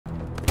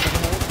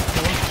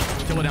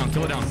Kill it down.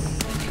 Kill it down.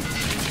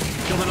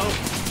 Kill the note.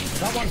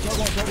 That one.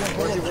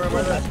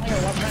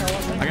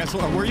 I got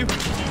where are you?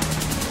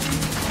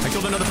 I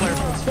killed another player.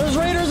 There's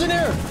raiders in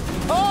here.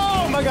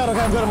 Oh my god. Okay,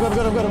 I'm good.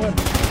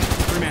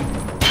 3 man.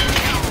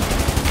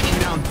 3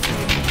 down.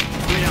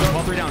 3 down.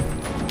 All 3 down.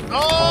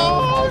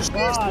 Oh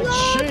god,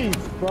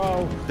 Sheef,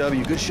 bro.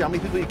 W, good shot. How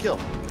many people you kill?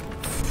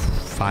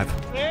 5.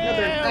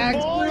 Yeah,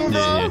 boys.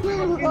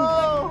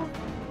 Yeah.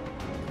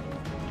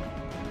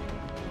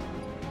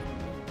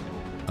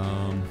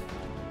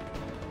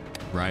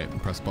 Right.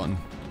 Press button.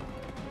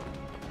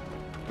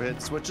 We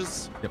hit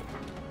switches. Yep.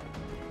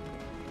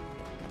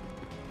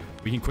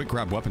 We can quick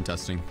grab weapon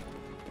testing.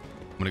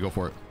 I'm gonna go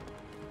for it.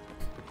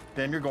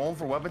 Damn, you're going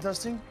for weapon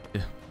testing?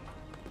 Yeah.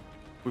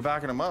 We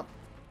backing him up.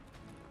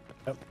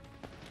 Yep.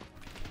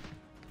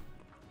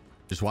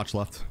 Just watch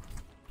left.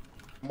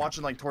 I'm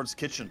watching like towards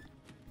kitchen.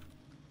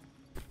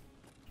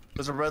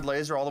 There's a red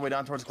laser all the way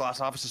down towards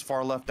glass offices,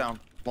 far left down.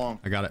 Long.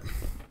 I got it.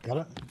 Got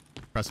it?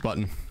 Press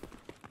button.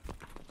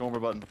 Go over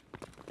button.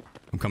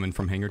 I'm coming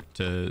from hangar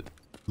to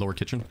lower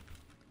kitchen.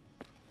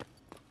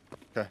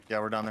 Okay, yeah,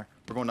 we're down there.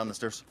 We're going down the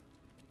stairs.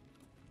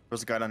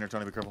 There's a guy down here,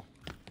 Tony, be careful.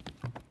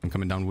 I'm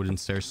coming down wooden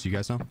stairs. You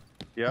guys know?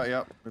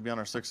 Yeah. We'll be on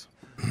our 6.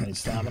 Need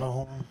stamina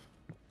hole.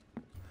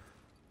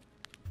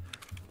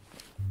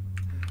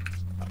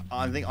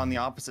 I think on the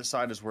opposite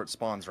side is where it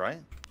spawns, right?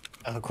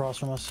 Across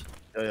from us.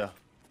 Yeah.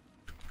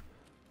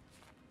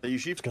 That you,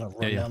 Sheef? It's gonna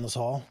run down this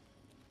hall.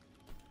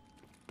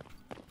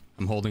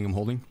 I'm holding.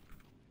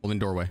 Holding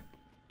doorway.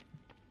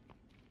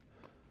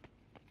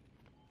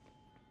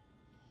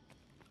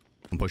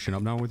 I'm pushing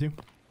up now with you.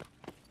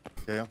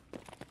 Yeah.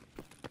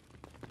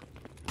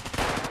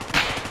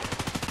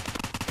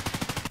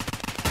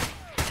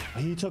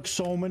 He took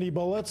so many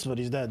bullets, but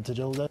he's dead.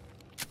 Tajil's dead.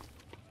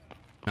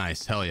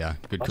 Nice. Hell yeah.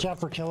 Good. Watch out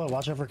for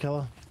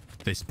Killa.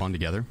 They spawn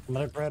together. I'm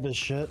gonna grab his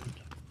shit.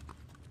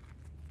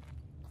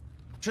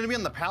 Shouldn't it be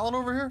on the pallet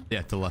over here?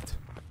 Yeah, to the left.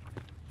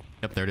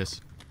 Yep, there it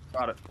is.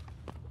 Got it.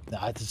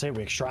 I have to say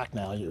we extract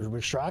now. We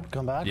extract,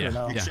 come back, Yeah, or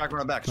no? yeah. Extract,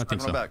 run back. I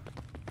think so. Back.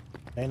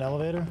 Main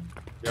elevator.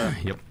 Yeah.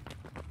 Yep.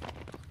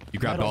 You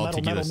grabbed all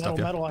together stuff.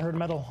 Yeah. Metal. I heard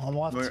metal on the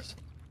left.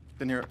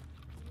 Didn't hear it.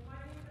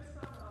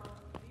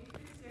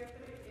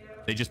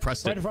 They just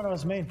pressed Right it. in front of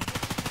us, main.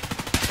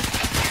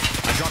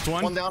 I dropped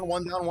one.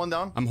 One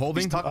down. I'm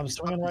holding. I'm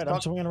swinging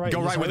right.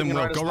 Go right with him,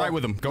 Will. Go right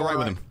with him. Go right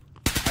with him.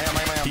 I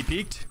am. He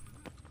peeked.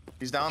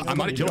 He's down. I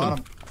might have killed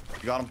him.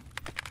 You got him.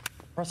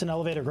 Press an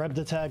elevator. Grab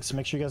the tags.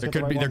 Make sure you guys There get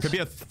the right there ones. could be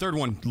a third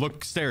one.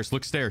 Look stairs.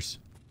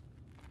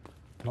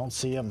 I don't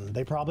see him.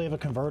 They probably have a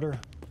converter.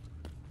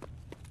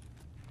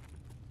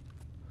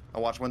 I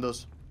watch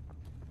windows.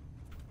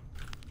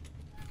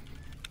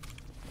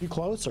 You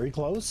close? Are you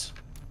close?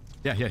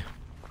 Yeah.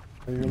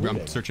 Or you're I'm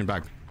looting? searching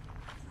back.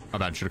 My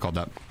bad. Should have called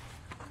that.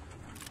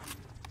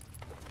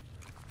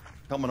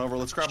 Coming over.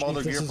 Let's grab all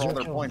their Chief, gear for all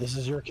their points. This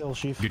is your kill,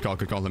 Sheef. Good call.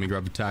 Let me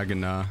grab the tag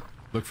and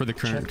look for the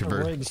current Check the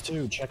converter. rigs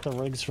too. Check the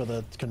rigs for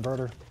the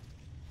converter.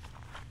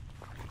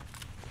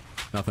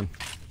 Nothing.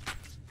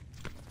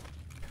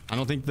 I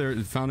don't think they're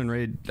found in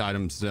raid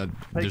items.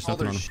 There's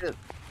nothing on them. Shit.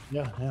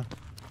 Yeah.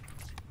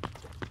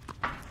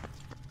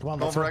 Come on,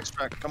 Go let's for go.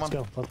 extract. Come on.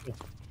 Let's go.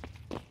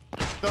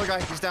 The other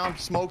guy, he's down.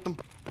 Smoked him.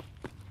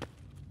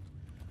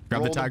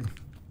 Grab the Rolled tag. him.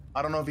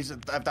 I don't know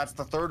if that's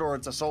the third or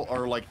it's assault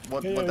or like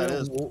what that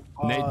is.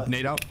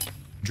 Nade out.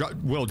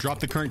 Will drop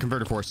the current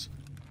converter for us.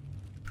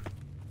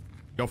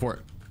 Go for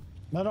it.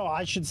 No,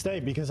 I should stay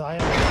because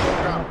I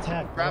have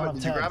tag. Grab it.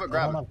 Did you grab it?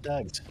 Grab it. I don't have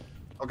tags.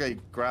 Okay,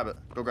 grab it.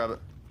 Go grab it.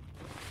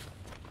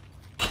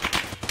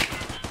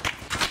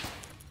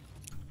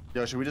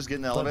 Yo, should we just get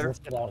in the elevator? Let's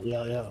get out.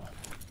 Yeah.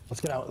 Let's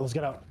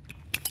get out.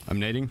 I'm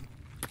nading.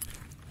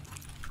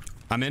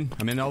 I'm in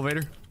the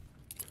elevator.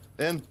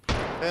 In.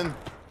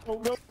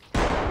 Oh, no.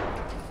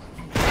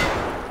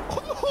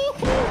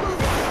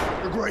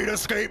 The great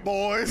escape,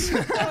 boys.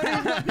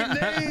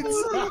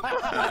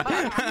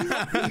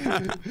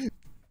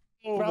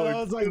 Oh, bro, that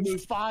was like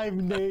 5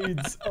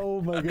 nades.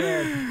 Oh my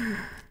god.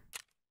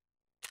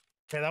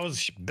 Okay, that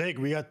was big.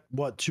 We got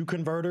what? 2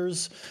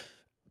 converters,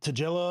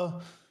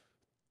 Tagilla,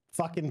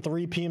 fucking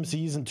 3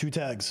 PMCs and 2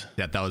 tags.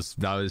 Yeah, that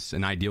was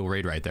an ideal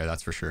raid right there.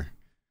 That's for sure.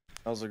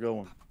 That was a good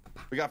one.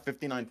 We got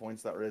 59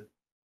 points that raid.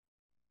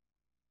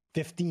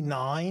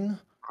 59?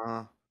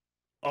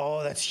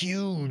 Oh, that's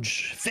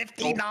huge.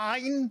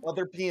 59?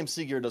 Other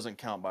PMC gear doesn't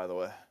count, by the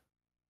way.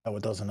 Oh,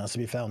 it doesn't. It has to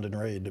be found in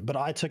raid. But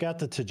I took out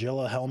the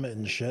Tagilla helmet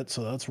and shit,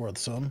 so that's worth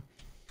some.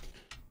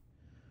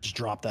 Just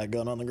drop that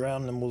gun on the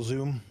ground and we'll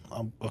zoom.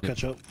 I'll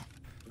catch up.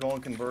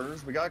 Going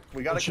converters. We got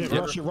a Rush it.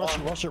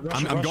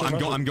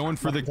 I'm going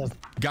for the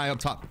guy up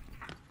top.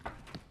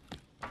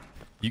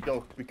 You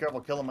go. Be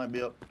careful. Killer might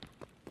be up.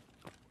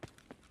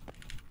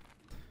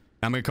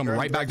 I'm gonna come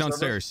right back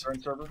downstairs.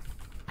 Server.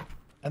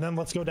 And then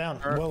let's go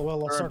down. Well,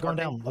 let's start going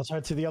down. Let's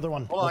head to the other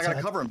one. Hold on, I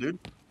gotta cover him, dude.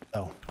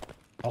 Oh,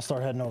 I'll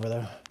start heading over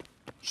there.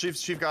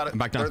 Sheef got it. I'm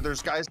back down.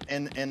 There's guys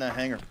in a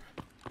hangar.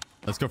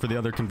 Let's go for the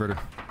other converter.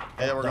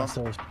 Yeah, we're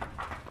downstairs. going.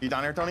 You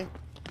down here, Tony?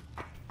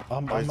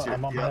 I'm on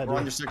my head.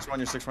 Run your 6.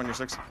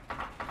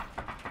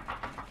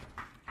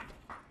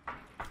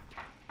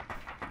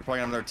 Probably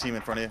got another team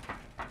in front of you.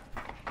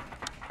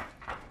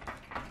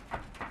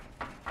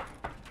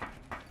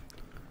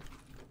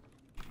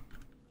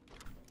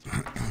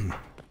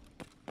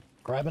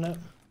 Grabbing it.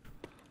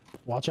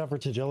 Watch out for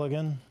Tagilla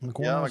again in the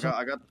corner. Yeah,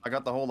 I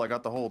got the hold. I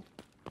got the hold.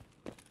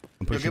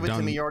 Yo, give it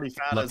to me. You're already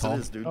fat as it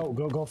is, dude. Oh,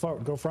 go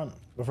front. Go front.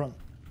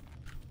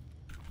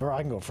 Or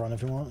I can go front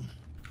if you want.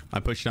 I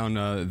pushed down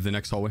the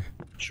next hallway.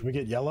 Should we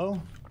get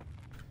yellow?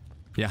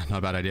 Yeah, not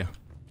a bad idea.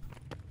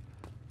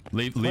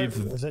 Leave.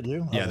 Is that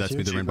you? Yeah, oh, that's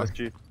me, the rainbow.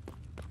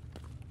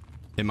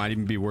 It might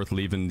even be worth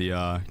leaving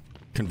the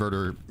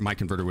converter, my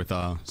converter, with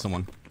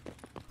someone.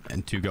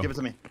 And two go. Give it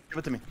to me. Give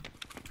it to me.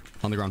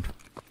 On the ground.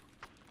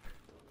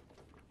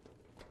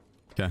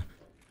 Okay.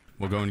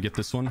 We'll go and get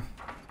this one.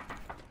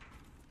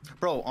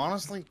 Bro,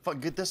 honestly, fuck,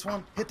 get this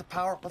one. Hit the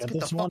power. Let's get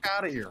the fuck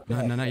out of here.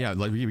 No, yeah.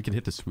 Like, we can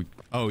hit this.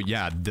 Oh,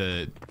 yeah.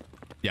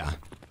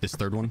 This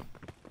third one.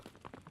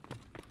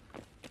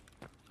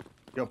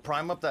 Yo,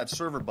 prime up that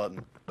server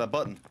button. That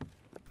button.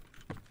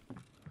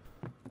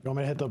 You want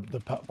me to hit the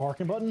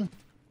parking button?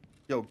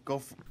 Yo,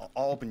 go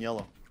all open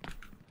yellow.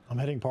 I'm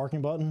hitting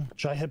parking button.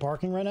 Should I hit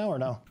parking right now or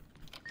no?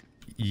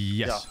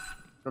 Yes. Yeah.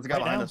 There's a guy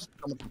behind us.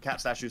 Coming from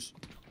cat statues.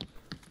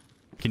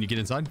 Can you get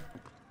inside?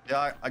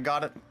 Yeah, I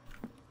got it.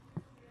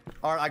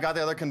 All right, I got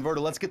the other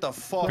converter. Let's get the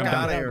fuck Come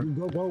out of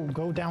down. here.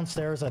 Go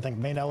downstairs. I think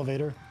main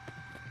elevator.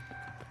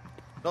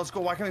 Let's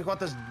go. Why can't we go out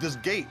this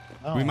gate?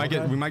 Oh, we might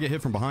get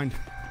hit from behind.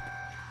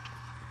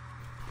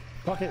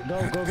 Fuck it.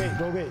 Go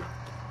gate.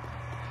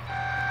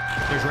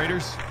 There's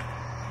raiders.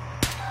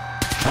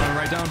 One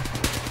right down.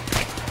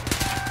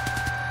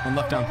 One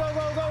left down.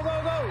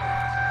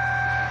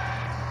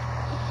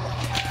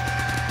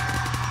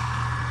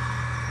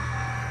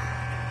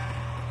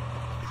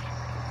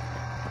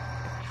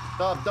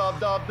 Go.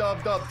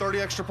 Dub. 30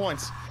 extra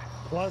points.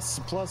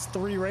 Plus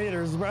 3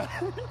 raiders, bro.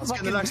 Let's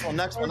get the next one.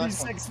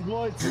 36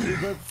 points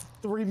in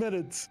 3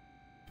 minutes.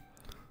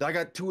 I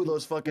got 2 of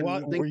those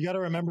fucking. We gotta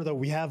remember though,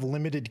 we have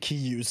limited key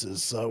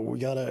uses, so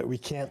we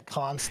can't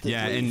constantly.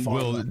 Yeah, and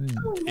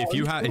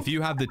if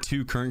you have the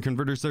 2 current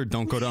converters there,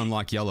 don't go to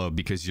unlock yellow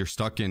because you're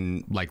stuck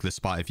in like the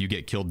spot. If you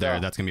get killed there,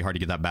 that's gonna be hard to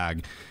get that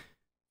bag.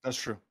 That's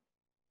true.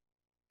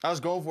 I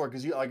was going for it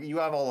because you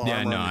have all the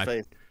armor on your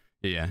face.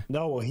 Yeah.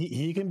 No, well,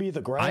 he can be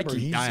the grabber.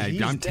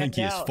 I'm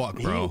tanky as fuck,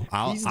 bro.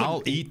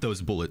 I'll eat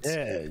those bullets.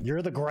 Yeah,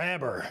 you're the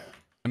grabber.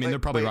 I mean, they're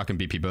probably rocking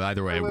BP, but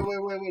either way.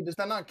 Wait. Does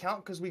that not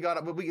count? Because we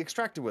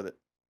extracted with it.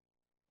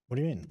 What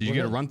do you mean? Did you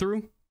get a run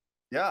through?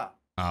 Yeah.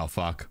 Oh,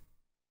 fuck.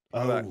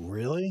 Oh,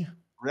 really?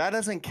 That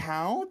doesn't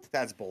count?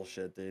 That's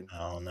bullshit, dude.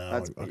 Oh, no.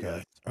 That's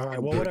okay. All right,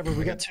 well, whatever.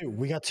 We got 2.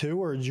 We got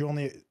 2, or did you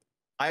only...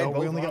 we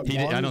only got 1?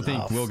 I don't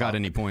think Will got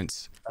any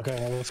points. Okay,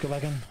 well, let's go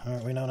back in. All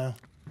right, we know now.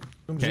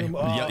 Okay,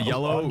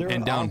 yellow under,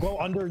 and down. I'll go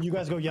under. You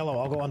guys go yellow.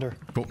 I'll go under.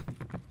 Cool.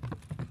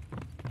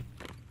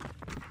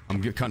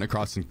 I'm cutting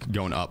across and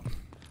going up.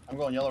 I'm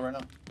going yellow right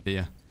now.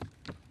 Yeah.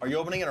 Are you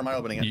opening it or am I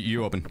opening it?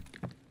 You open.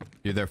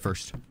 You're there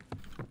first.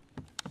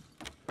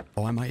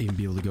 Oh, I might even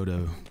be able to go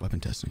to weapon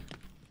testing.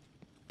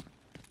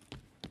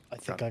 I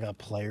think I got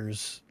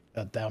players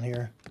down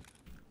here.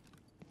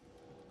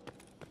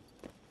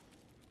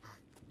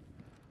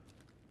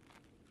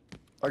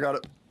 I got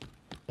it.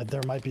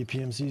 There might be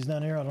PMCs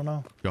down here. I don't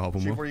know. Go help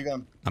him. Chief, where you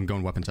going? I'm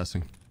going weapon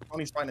testing.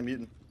 Tony's fighting a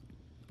mutant.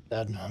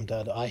 Dead. I'm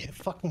dead. I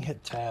fucking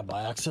hit tab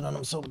by accident.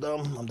 I'm so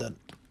dumb. I'm dead.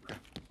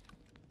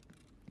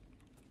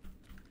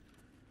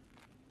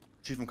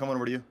 Chief, I'm coming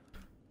over to you.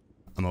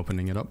 I'm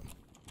opening it up.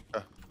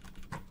 Okay.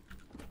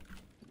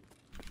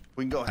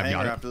 We can go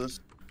hangar after this.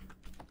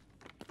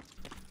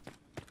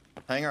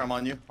 Hangar, I'm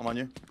on you.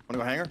 Wanna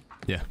go hangar?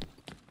 Yeah.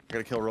 I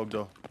gotta kill Rogue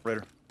though.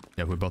 Raider.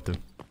 Yeah, we both do.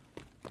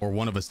 Or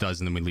one of us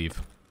does and then we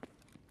leave.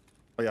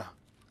 Oh yeah.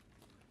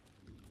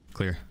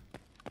 Clear.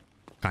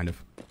 Kind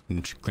of.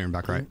 And clearing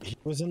back right. He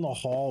was in the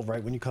hall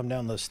right when you come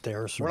down the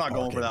stairs. We're not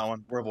going for that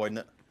one. We're avoiding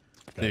it.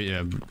 Okay.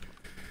 Yeah.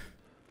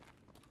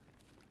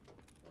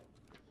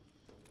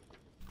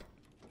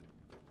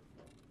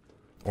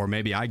 Or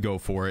maybe I go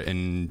for it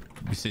and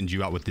send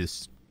you out with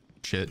this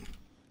shit.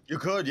 You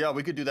could, yeah,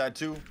 we could do that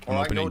too. I'm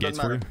opening gates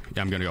for you.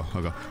 Yeah, I'm gonna go.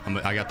 I'll go.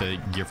 I got the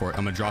gear for it.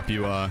 I'm gonna drop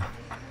you.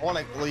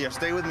 Yeah,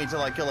 stay with me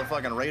till I kill a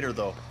fucking raider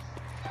though.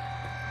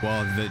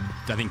 Well,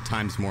 I think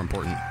time's more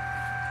important.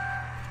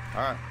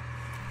 All right.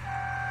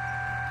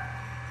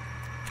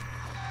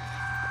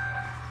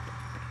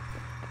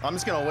 I'm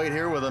just gonna wait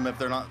here with them if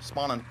they're not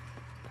spawning.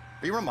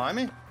 Will you remind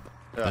me?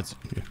 Yeah.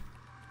 Yeah.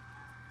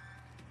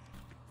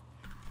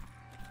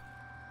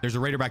 There's a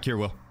raider back here,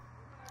 Will.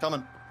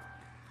 Coming.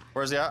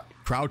 Where's he at?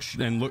 Crouch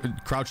and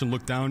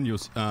look down. You'll.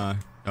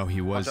 Oh,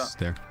 he was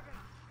there.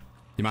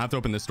 You might have to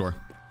open this door.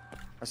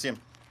 I see him.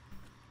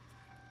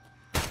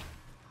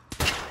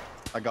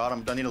 I got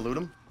him. Do I need to loot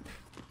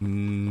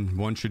him?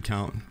 One should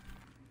count.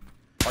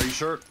 Are you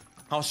sure?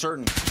 How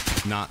certain?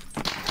 Not.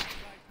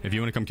 If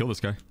you want to come kill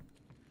this guy.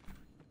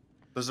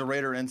 There's a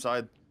raider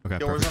inside. Okay.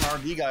 Yo, where's an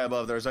RD guy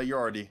above there? Is that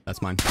your RD?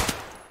 That's mine.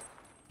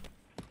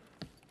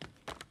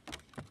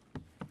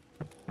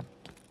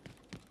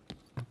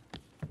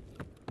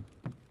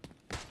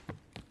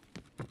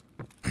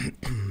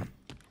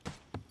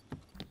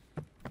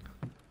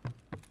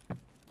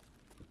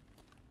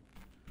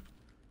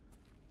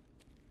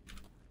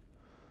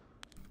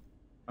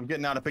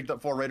 getting out. I picked up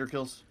 4 raider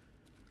kills.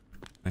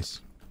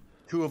 Nice.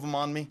 2 of them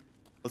on me.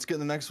 Let's get in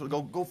the next one.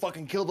 Go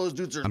fucking kill those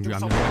dudes. I'm.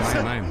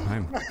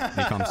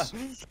 He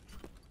comes.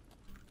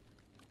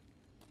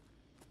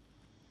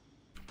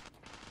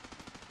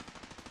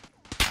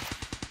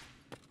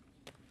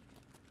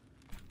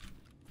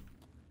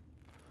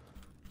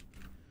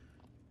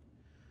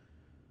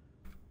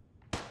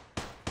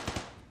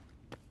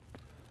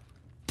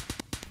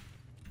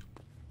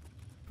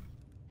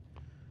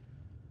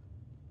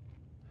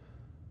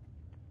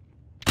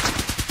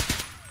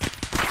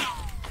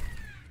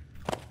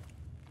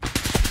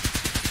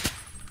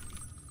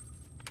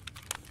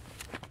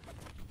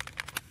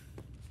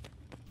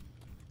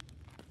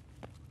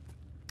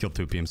 Killed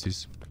 2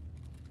 PMCs.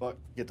 Fuck,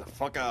 get the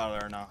fuck out of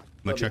there now. I'm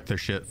gonna check their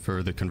shit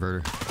for the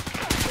converter.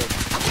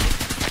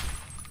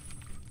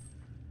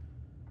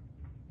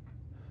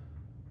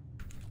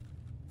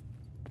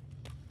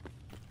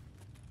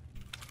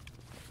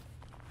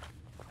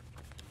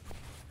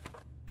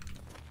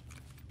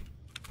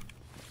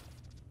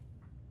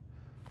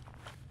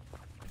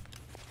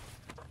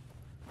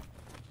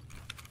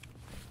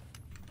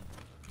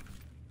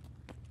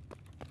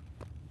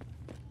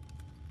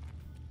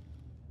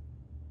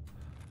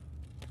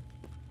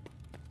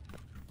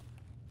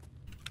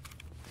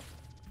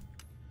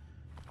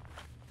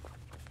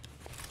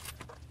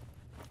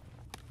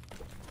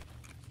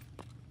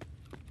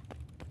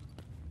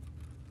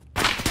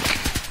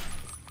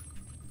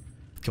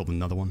 Killed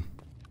another one.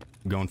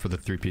 I'm going for the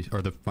 3-piece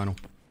or the final.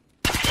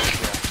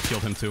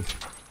 Killed him too.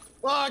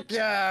 Fuck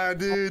yeah,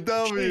 dude.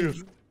 W.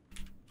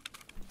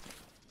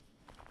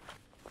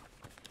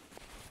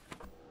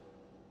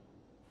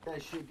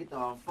 That shit, get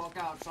the fuck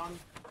out, son.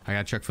 I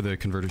gotta check for the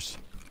converters.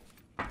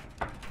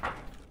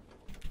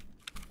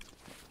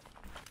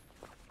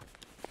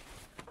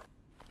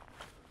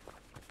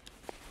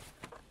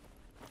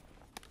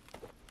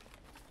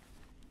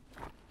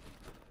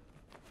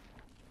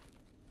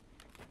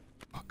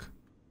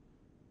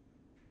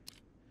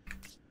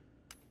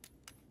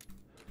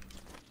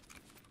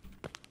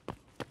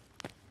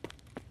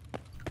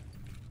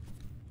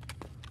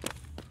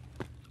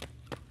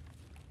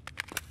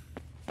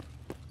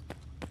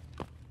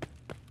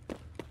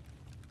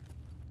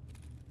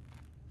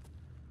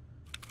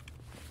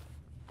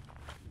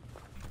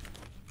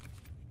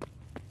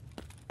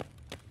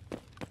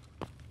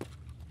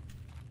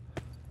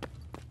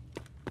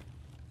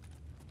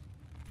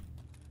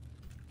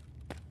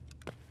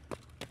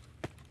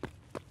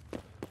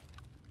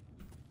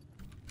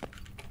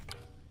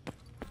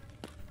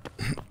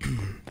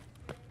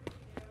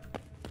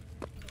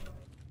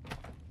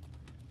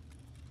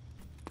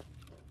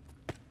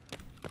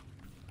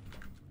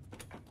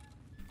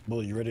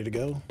 Bull, you ready to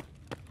go?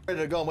 Ready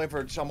to go. I'm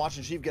waiting for. I'm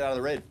watching Sheep get out of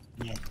the raid.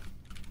 Yeah.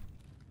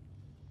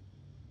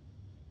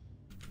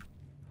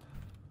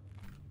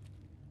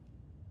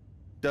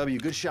 W,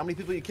 good shit. How many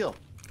people you kill?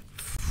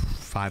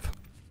 5.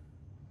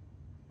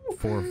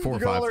 4 or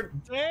 5.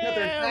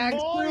 Damn,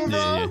 boys.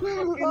 Yeah.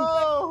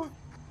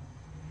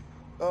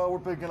 Oh, we're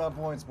picking up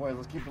points, boys.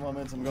 Let's keep the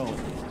momentum going.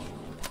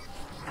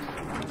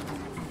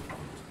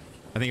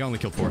 I think I only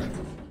killed 4.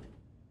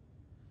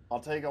 I'll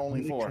take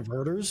only 4.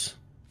 Converters?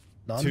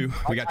 None? 2.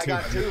 We got 2.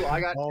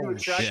 I got 2 Holy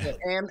shots shit.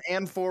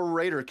 and 4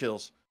 raider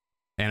kills.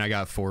 And I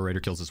got 4 raider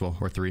kills as well,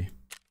 or 3.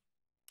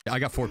 I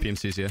got 4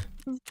 PMCs, yeah.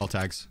 All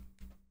tags.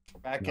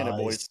 Back in it,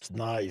 boys.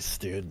 Nice,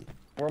 dude.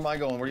 Where am I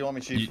going? Where do you want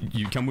me, Chief?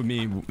 You come with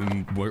me.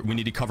 We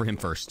need to cover him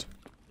first.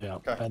 Yeah.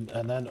 Okay.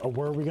 And then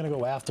where are we gonna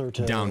go after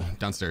to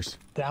Downstairs.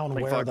 down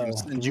Like where fucking though?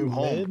 send you Through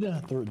home.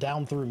 mid?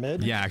 Down through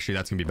mid? Yeah, actually,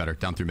 that's gonna be better.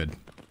 Down through mid.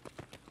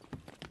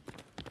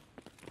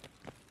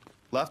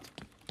 Left.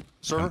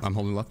 Server. I'm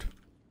holding left.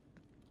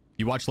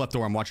 You watch left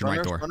door. I'm watching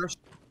right door. Runners.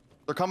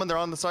 They're coming. They're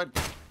on the side.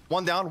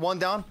 One down.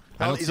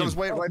 I don't He's see on his him.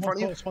 way right in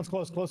front of you. One's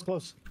close.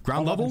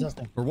 Ground Weapon level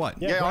testing. or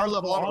what? Yeah, Our ground-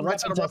 level. on Right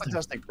side of weapon weapon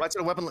testing. Right side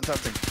of weapon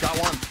testing. Got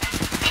one.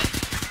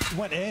 He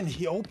went in.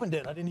 He opened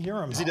it. I didn't hear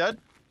him. Is he dead?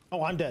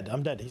 Oh, I'm dead.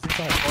 He's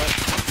inside.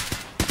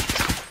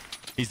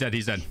 He's dead.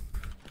 He's dead.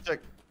 Check.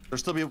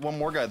 There's still be one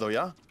more guy though,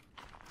 yeah?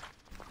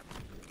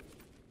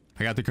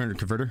 I got the current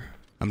converter.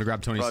 I'm gonna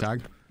grab Tony's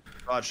tag.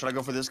 Rod, should I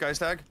go for this guy's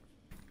tag?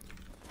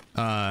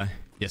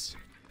 Yes.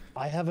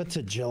 I have a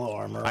Tagilla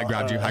armor. I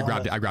grabbed you. I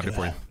grabbed it. I grabbed it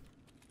for you.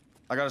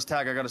 I got his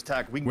tag.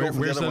 We can go for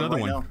Where's the that other other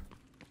one right one? now.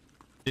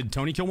 Did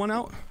Tony kill one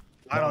out?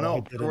 I don't No, know.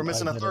 I didn't. We're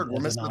missing I a third. didn't. We're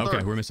I missing a did third.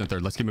 Okay, we're missing a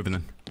third. Let's keep moving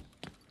then.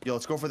 Yo,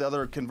 let's go for the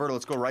other converter.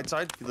 Let's go right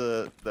side.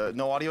 The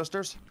no audio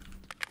stairs.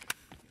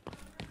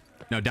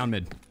 No, down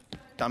mid.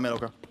 Down mid.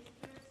 Okay.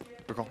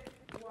 Good call.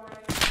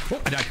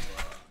 Oh, I died.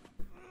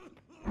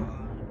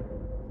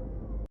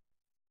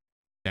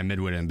 Yeah, mid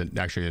would end, but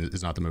actually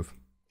is not the move.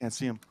 Can't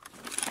see him.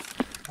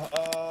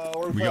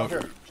 Where We we go- go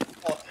here?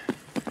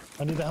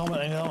 I need the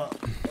helmet.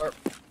 Where?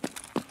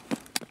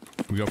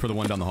 We go for the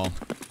one down the hall.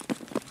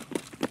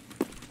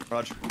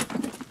 Roger.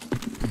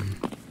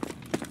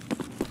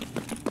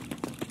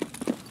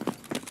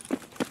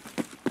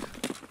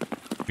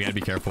 We gotta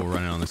be careful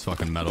running on this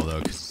fucking metal though,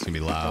 because it's gonna be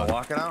loud.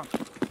 Walking out.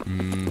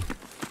 No,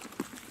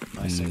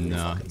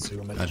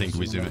 I think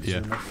we zoom it.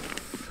 Yeah.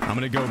 I'm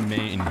gonna go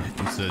main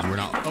instead. We're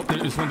not. Oh,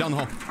 there's one down the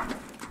hall.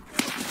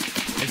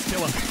 It's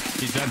Killa.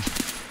 He's dead.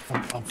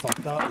 I'm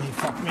fucked up. He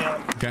fucked me up.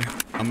 Okay,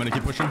 I'm gonna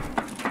keep pushing.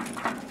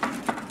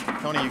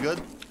 Tony, you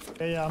good?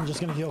 Yeah, I'm just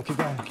gonna heal. Keep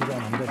going. Keep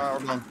going. I'm good. All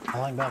right, we're done.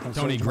 I'll hang back and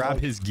Tony, surge grab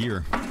mode. his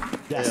gear.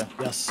 Yes. Yeah.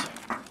 Yes.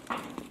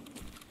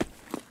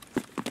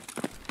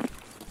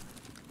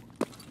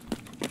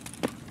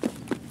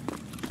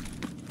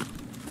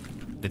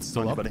 It's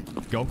still Okay, up. buddy.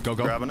 Go, go,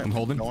 go. Grabbing it. I'm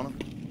holding. Going.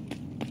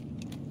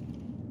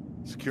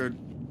 Secured.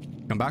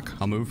 Come back.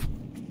 I'll move.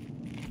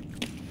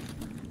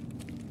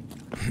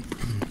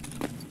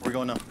 Where we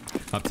going now?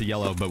 Up to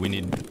yellow, but we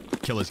need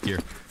Killa's gear.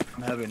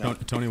 I'm heavy now.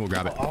 Tony will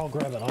grab it. I'll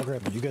grab it. I'll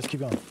grab it. You guys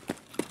keep going.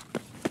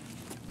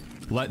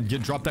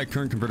 Drop that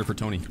current converter for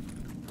Tony.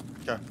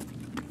 Okay.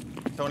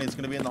 Tony, it's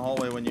gonna be in the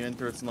hallway when you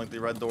enter. It's in like the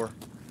red door.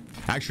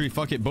 Actually,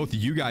 fuck it. Both of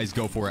you guys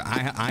go for it.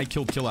 I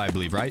killed Killa, I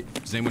believe, right?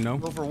 Does anyone know?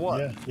 Go for what?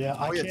 Yeah. Yeah.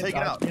 Oh, yeah, take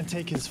it out. I can't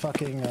take his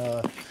fucking.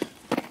 I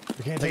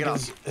can't take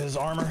his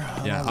armor.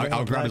 Yeah,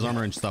 I'll grab his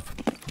armor and stuff.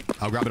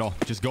 I'll grab it all.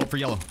 Just go for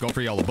yellow. Go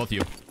for yellow, both of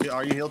you. Yeah,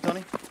 are you healed,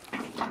 Tony?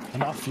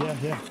 Enough. Yeah.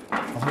 Yeah.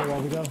 I'll heal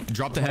while we go.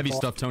 Drop the heavy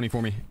stuff, Tony,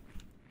 for me.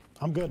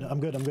 I'm good. I'm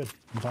good. I'm good.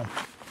 I'm fine.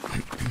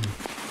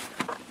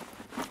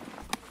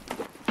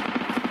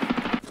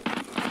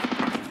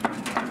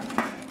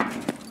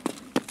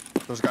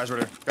 Those guys right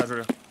there. Guys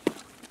right there.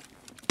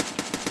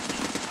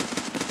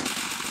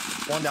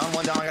 One down,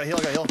 one down. I gotta heal,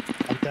 I gotta heal.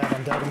 I'm dead.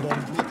 I'm dead. I'm dead.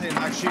 I'm rotating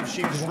back. Sheep,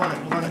 just run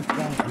it, run it.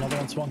 Another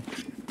one swung.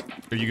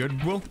 Are you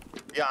good, Will?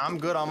 Yeah, I'm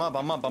good. I'm up.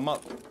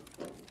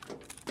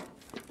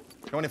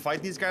 You want to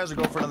fight these guys or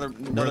go for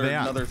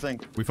another thing?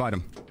 We fight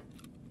them.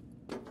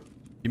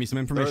 Give me some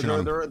information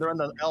on them. They're in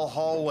the L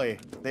hallway.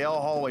 The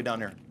L hallway down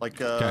here. Like,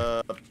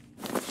 Okay.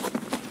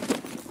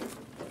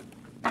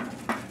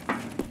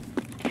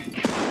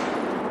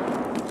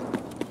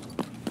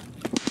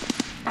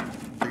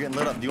 They're getting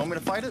lit up. Do you want me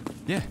to fight it?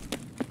 Yeah.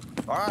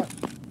 All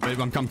right. Babe,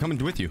 I'm coming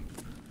with you.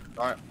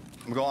 All right.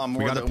 I'm going.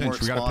 We got a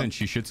pinch. We got a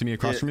pinch. You should see me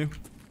across from you.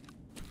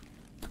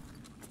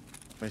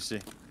 Let me see.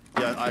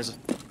 Yeah, eyes.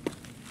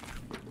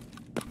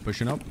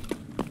 Pushing up.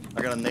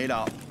 I got a nade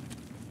out.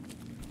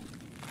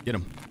 Get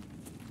him.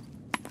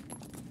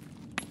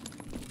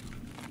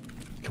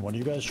 Can one of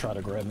you guys try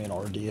to grab me an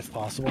RD if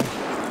possible?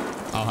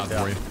 I'll have it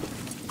for you.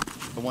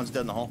 The one's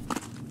dead in the hall.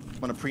 I'm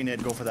gonna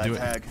pre-nade, go for that Do it.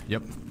 tag.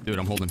 Yep. Do it.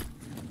 I'm holding.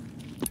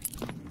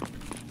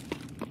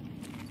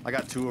 I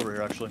got two over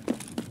here, actually.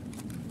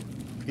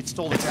 He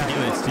stole the tag.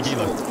 Tequila, it's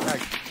tequila. He stole the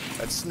tag.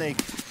 That snake.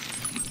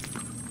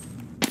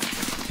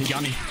 He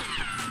got me.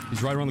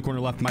 He's right around the corner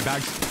left. My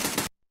bags.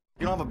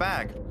 You don't have a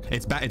bag.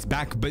 It's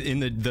back, but in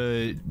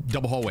the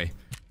double hallway.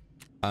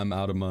 I'm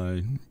out of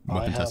my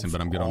weapon testing, but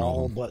I'm good on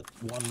all of them.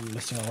 But one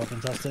missing on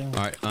weapon testing.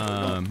 All right.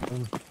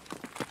 Weapon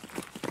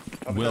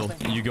Will,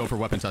 testing? you go for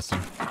weapon testing.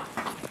 All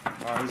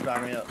right, who's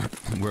backing me up?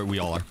 Where we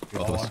all are.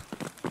 Both of us.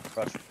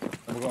 Rush.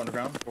 And we'll go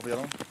underground. Go for the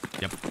other one.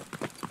 Yep.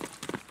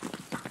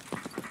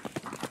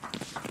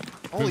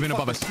 Holy Moving fuck,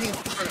 above us. this team-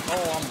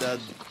 Oh, I'm dead.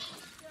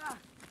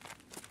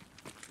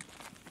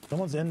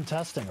 Someone's in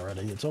testing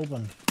already. It's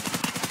open.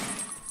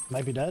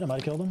 Might be dead. I might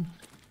have killed him.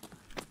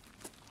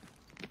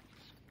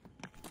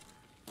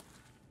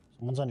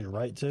 Someone's on your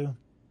right too.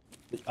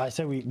 I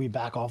say we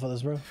back off of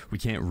this, bro. We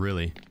can't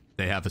really.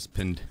 They have us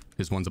pinned.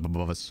 His one's up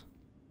above us.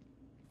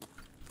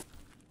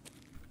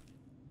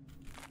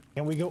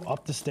 Can we go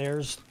up the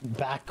stairs,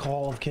 back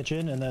hall of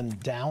kitchen, and then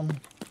down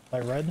by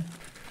red?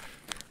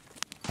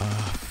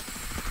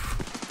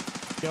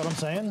 You know what I'm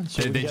saying?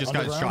 So They just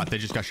got shot. They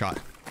just got shot.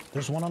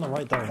 There's one on the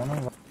right there. One on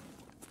the right.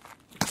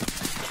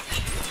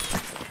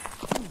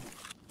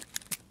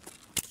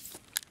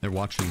 They're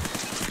watching.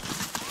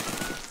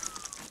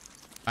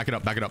 Back it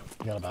up. Back it up.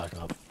 You gotta back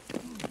up.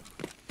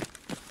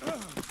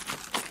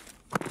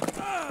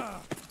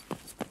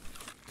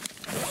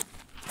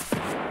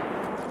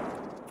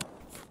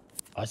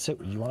 I say,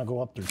 you want to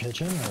go up through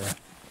kitchen or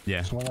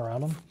Yeah. swing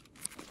around them?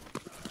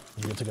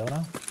 You good to go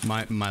now?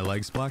 My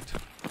leg's blocked,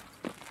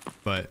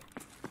 but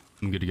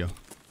I'm good to go.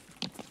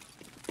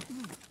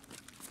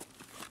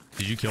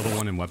 Did you kill the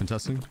one in weapon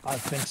testing? I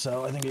think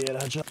so. I think he had a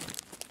headshot.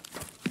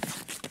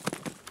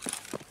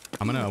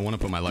 I want to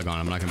put my leg on.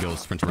 I'm not gonna be able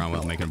to sprint around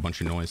without making a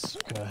bunch of noise.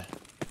 Okay.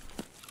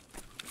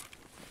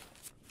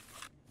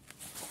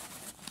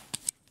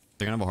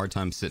 They're gonna have a hard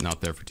time sitting out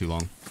there for too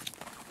long.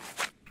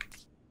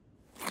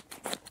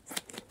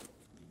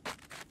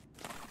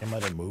 They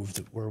might have moved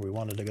where we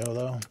wanted to go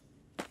though.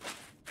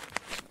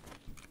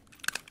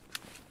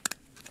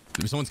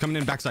 Someone's coming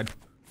in backside,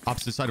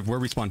 opposite side of where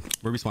we spawned.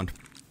 Where we spawned.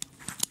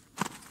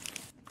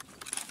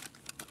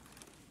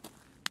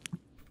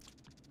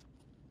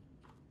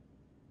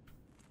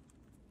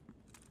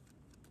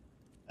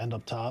 End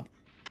up top.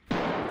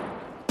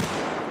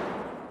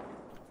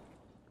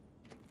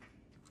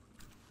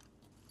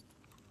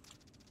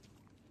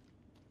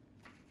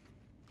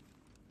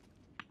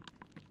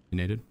 You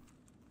naded.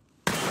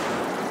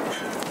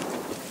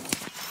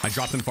 I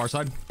dropped him far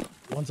side.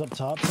 One's up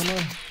top somewhere.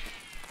 Is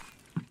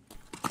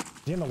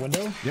he in the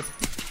window? Yep.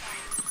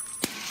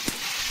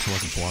 It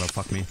wasn't Pilato,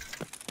 fuck me.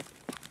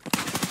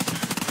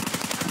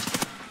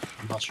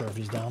 not sure if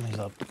he's down. He's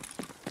up.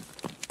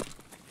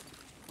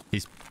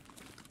 He's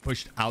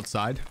pushed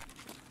outside.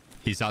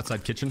 He's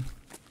outside kitchen.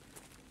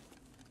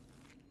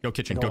 Go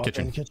kitchen. Go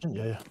kitchen. Kitchen.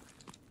 Yeah, yeah.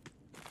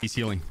 He's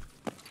healing.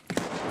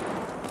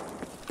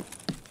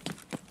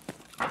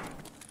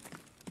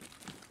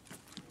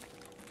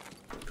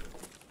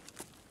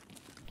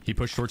 He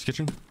pushed towards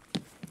kitchen.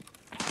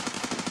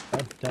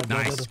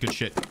 Nice, good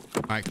shit.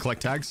 All right,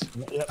 collect tags.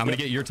 Yep, I'm gonna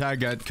get your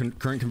tag at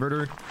current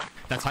converter.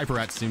 That's hyper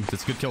rats team.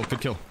 That's a good kill.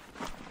 Good kill.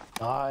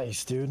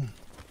 Nice, dude.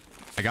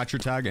 I got your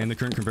tag and the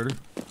current converter.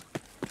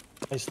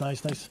 Nice,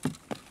 nice, nice.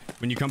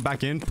 When you come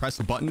back in, press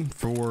the button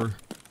for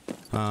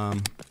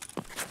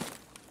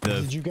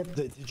Did you get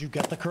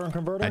the current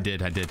converter? I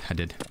did.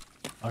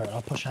 All right,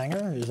 I'll push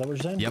hangar. Is that what you're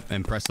saying? Yep,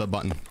 and press the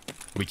button.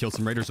 We kill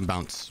some raiders and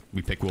bounce.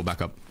 We pick wheel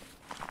back up.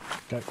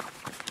 Okay.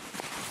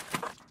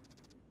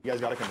 You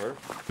guys got a converter?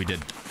 We did.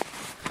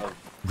 Oh.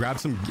 Grab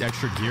some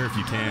extra gear if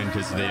you can,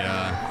 because they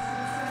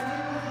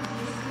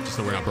just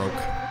so we're not broke.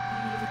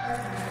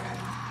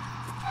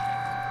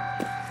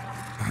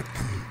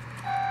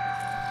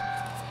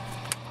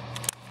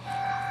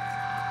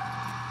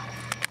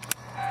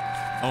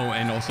 Oh,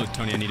 and also,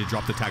 Tony, I need to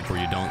drop the tag for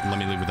you. Don't let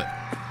me leave with it.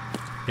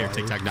 Here,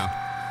 take tag now.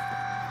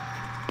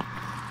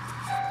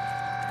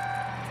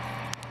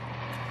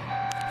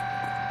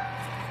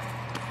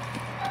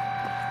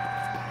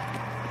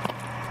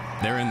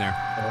 They're in there.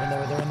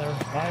 They're in there.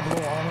 I have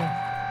blue armor.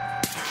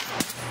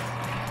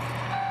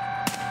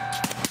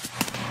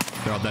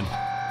 They're all done.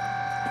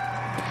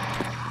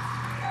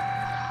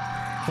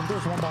 I think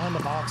there's one behind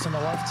the box on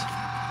the left.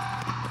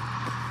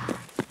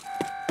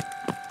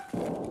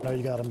 No,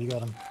 you got him. You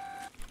got him.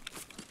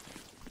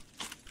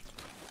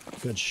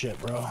 Good shit,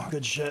 bro.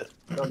 Good shit.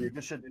 Oh, you're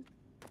good shit, dude.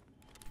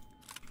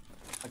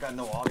 I got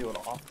no audio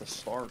off the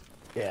start.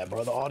 Yeah,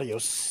 bro. The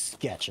audio's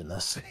sketching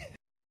this.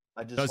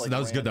 I just That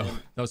was good though.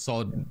 That was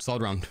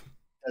solid round.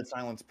 Dead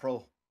Silence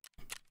Pro.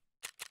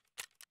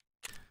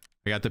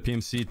 I got the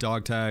PMC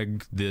dog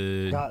tag.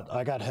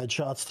 I got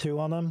headshots too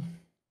on them.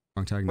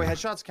 Wrong tag. Wait, no.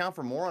 headshots count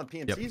for more on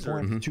PMCs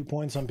or? 2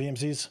 points on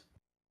PMCs.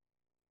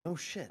 Oh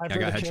shit. I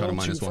got a headshot on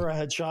mine as well. 2 for a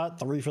headshot,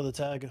 3 for the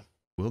tag.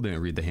 Will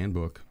didn't read the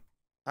handbook.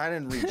 I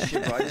didn't read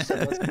shit, bro. I just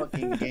said let's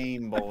fucking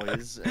game,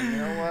 boys. And you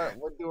know what?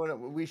 We're doing it.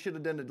 We should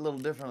have done it a little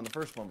different on the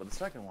first one, but the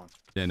second one.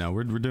 Yeah, no,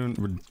 we're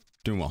doing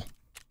well.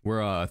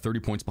 We're 30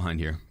 points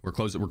behind here. We're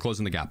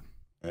closing the gap.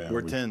 Yeah,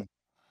 we're 10.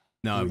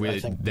 No, they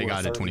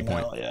got a 20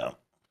 point. Now, yeah.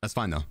 That's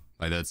fine though.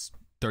 Like that's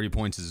 30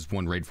 points is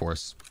one raid for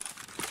us.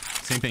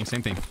 Same thing.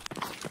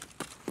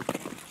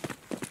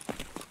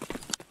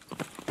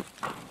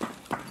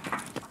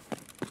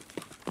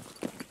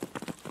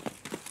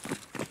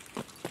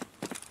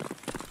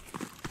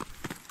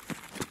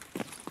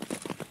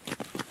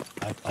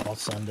 I'll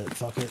send it.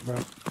 Fuck it, bro.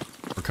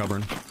 We're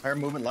covering. Higher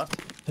movement left.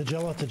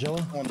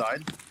 Tagilla. One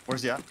died.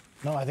 Where's he at?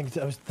 No, I think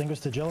it was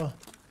Tagilla.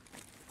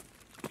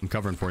 I'm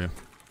covering for you.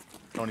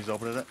 Tony's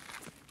opening it.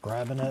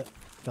 Grabbing it.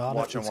 Got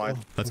Watching it. wide.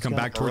 Let's come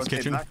back towards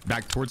kitchen.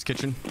 Back towards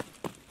kitchen.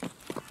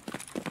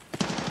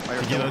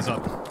 Get those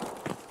up.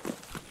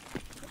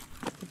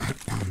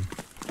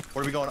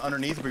 Where are we going?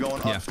 Underneath? Are we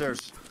going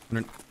upstairs?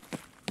 Let's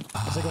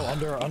go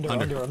under.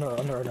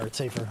 It's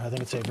safer. I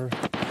think it's safer.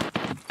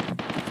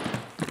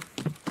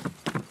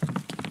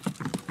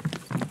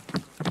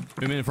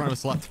 Moving in front of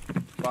us left.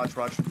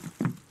 Raj.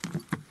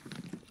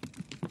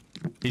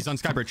 He's on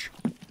Skybridge.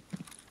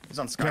 He's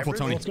on Skybridge? Careful,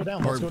 Tony. Let's go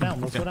down. Let's go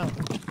down.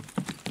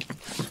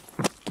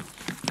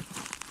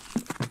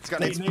 He's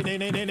got nades.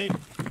 Nate.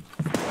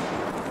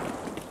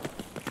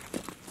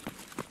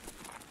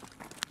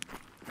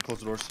 Close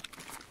the doors.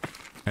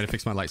 I had to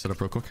fix my light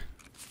setup real quick.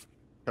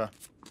 Okay.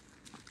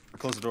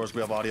 Close the doors. We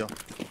have audio.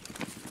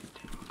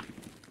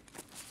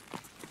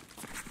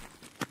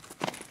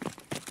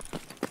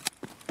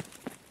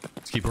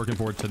 Let's keep working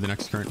forward to the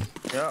next current.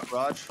 Yeah,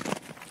 Raj.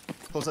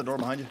 Close that door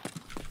behind you.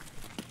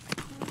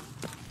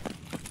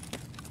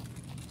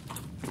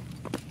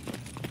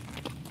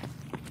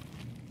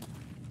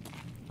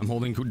 I'm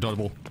holding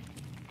double.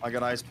 I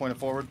got eyes pointed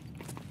forward.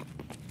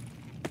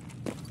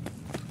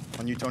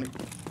 On you, Tony.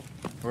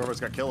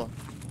 Whoever's got killer.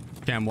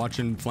 Okay, I'm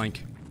watching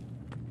flank.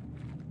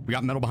 We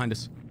got metal behind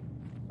us.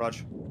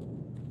 Raj.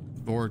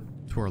 Or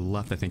to our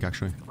left, I think,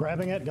 actually.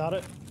 Grabbing it. Got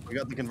it. We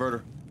got the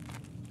converter.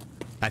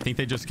 I think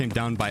they just came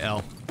down by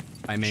L.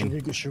 By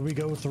main. Should we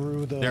go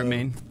through the... They're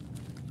main.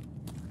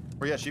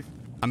 Where you at, Chief?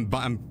 I'm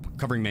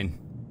covering main.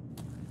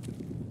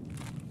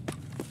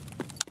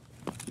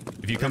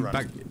 If you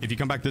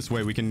come back this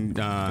way, we can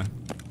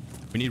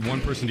we need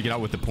one person to get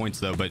out with the points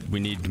though, but we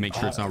need to make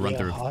sure it's not run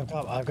through.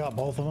 I've got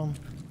both of them.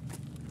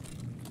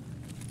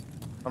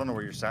 I don't know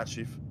where you're sat,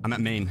 Chief. I'm at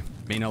main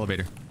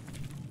elevator.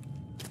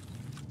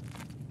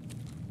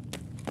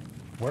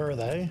 Where are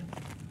they?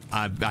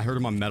 I heard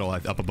him on metal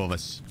up above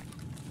us.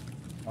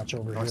 Watch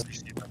over Oh, here.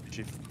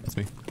 Chief. That's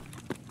me.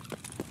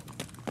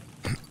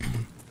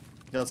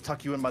 Yeah, let's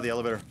tuck you in by the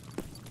elevator.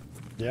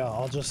 Yeah,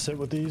 I'll just sit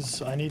with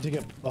these. I need to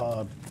get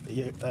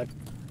He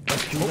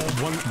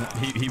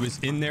was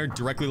in there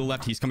directly to the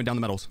left. He's coming down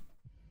the metals.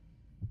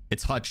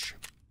 It's Hutch.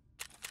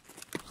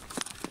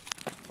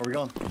 Where we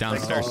going?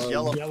 Downstairs.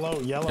 Yellow. Yellow.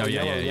 Oh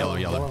yeah,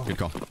 yellow. Good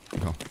call.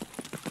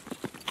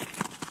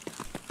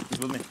 Who's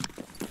with me?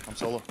 I'm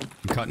solo.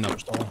 I'm cutting up.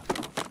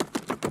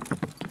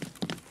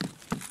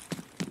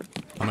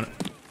 I'm gonna.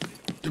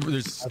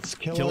 There's. That's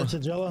killer to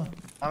Jilla.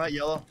 I'm at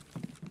yellow.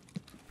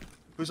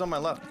 Who's on my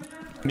left?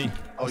 Me.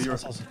 Oh, you're.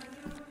 I'm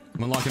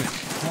unlocking it.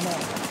 Come on.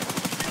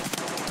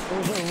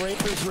 Those are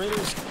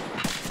Raiders.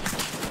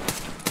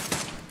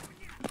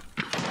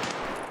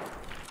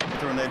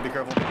 Throw a nade, be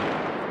careful.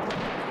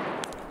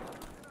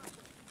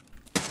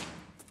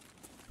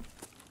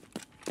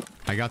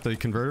 I got the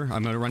converter.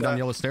 I'm gonna run down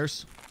yellow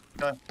stairs.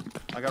 Okay,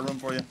 I got room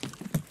for you.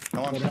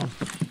 Come on.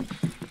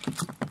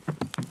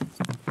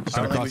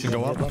 Start across and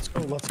go up.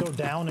 Let's go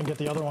down and get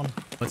the other one.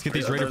 Let's get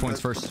these raider points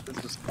first.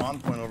 There's a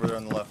spawn point over there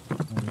on the left.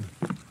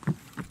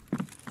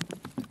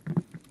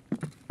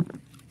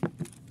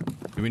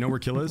 Do we know where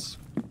kill is?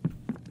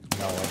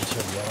 No, I just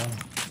heard yellow.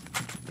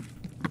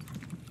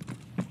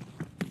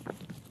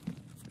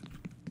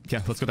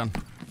 Yeah, let's go down.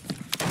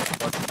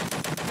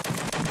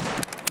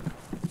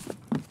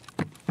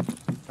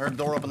 I heard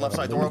door open left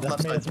side. Door open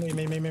left side. That's me.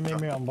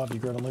 I'm about to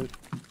grab a loot.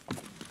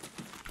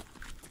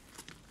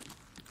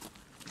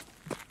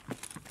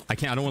 I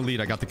can't. I don't want to lead.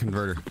 I got the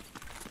converter.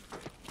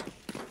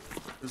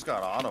 Who's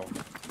got auto?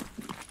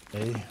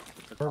 Hey,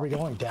 where are we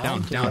going?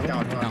 Down.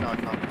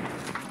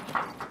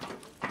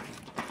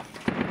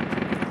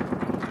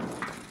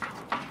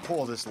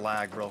 Oh, this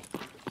lag, bro.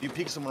 If you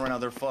peek someone right now,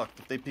 they're fucked.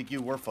 If they peek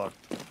you, we're fucked.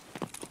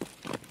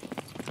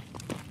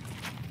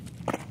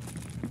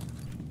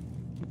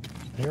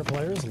 Here,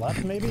 players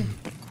left, maybe.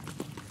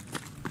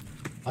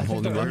 I'm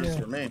holding Players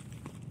for me.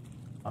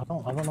 I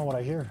don't know what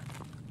I hear.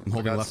 I'm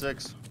holding got left.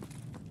 6.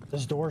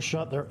 This door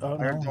shut. There. Oh,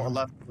 I heard door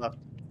no. left.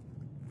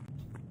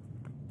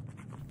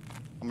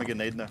 I'm gonna get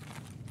nade in there.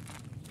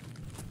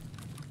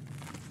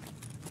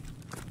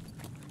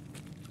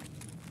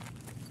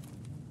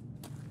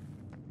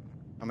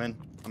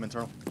 I'm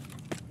internal.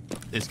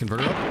 Is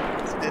converter up?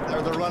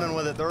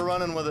 They're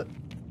running with it.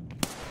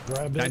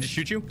 Grab Can I it. just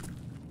shoot you?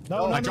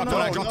 No, I dropped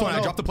one. I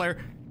dropped the player.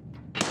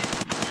 I'm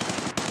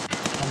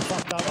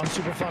fucked up. I'm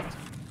super fucked.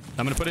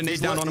 I'm gonna put a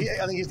nade down on him.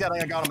 I think he's dead.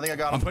 I got him.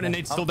 I'm putting a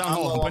nade still down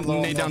hall. I'm putting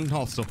a nade down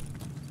hall still.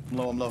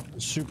 I'm low.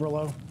 Super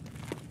low.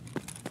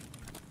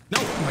 No!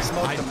 I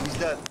smoked him. He's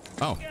dead.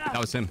 Oh, that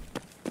was him.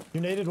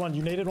 You naded one.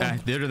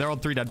 They're all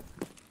 3 dead.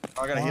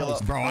 I gotta heal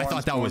up. Bro, I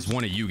thought that was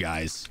one of you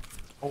guys.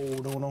 Oh,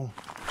 no.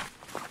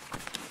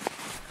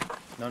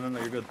 No,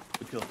 you're good.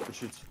 Good kill. Good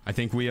shoots. I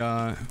think we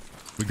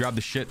grab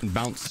the shit and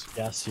bounce.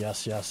 Yes,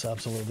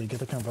 absolutely. Get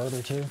the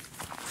converter too.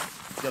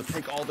 Yo,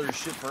 take all their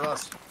shit for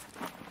us.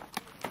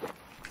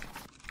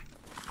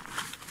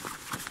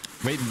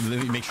 Wait,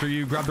 make sure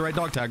you grab the right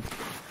dog tag.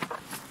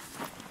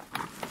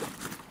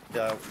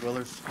 Yeah,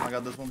 Willers. I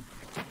got this one.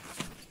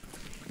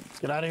 Let's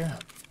get out of here.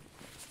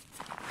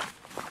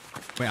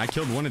 Wait, I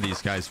killed one of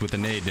these guys with a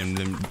nade, and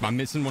then I'm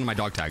missing one of my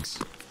dog tags.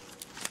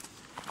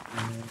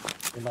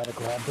 You might have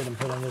grabbed it and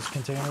put it in this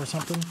container or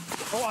something.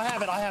 Oh, I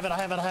have it.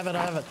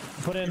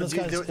 Put it in this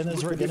guy's in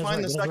his rig. Did we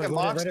find the second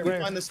box? Did we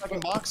find the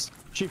second box?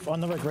 Chief,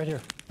 on the rig, right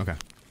here. Okay.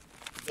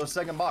 The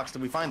second box.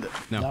 Did we find it?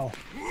 No.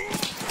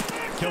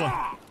 Kill him.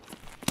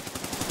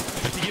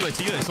 Tequila.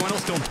 Someone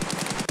else kill him.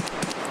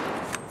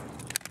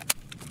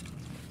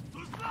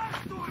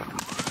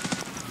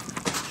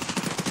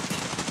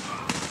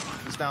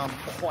 He's down.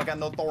 Oh, I got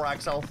no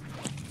thorax health.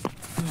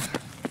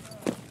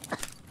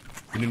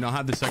 We do not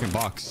have the second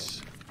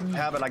box. I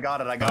have it. I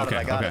got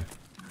it.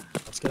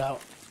 Let's get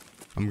out.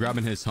 I'm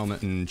grabbing his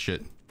helmet and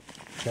shit.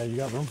 Okay, you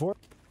got room for it?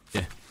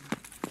 Yeah.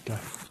 Okay.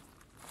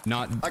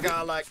 I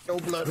got like no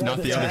blood.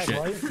 Not the other tag, shit.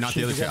 right? Not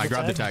the other shit. I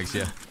grabbed the tags,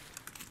 yeah.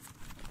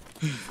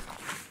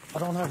 I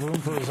don't have room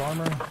for his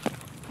armor.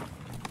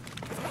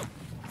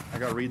 I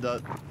gotta read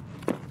that.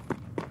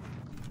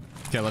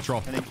 Okay, let's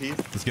roll. Any keys?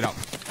 Let's get out.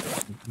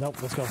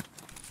 Nope, let's go.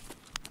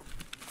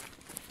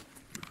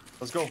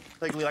 Let's go.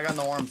 Take lead. I got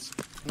no arms.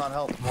 Not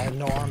help. I have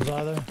no arms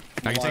either.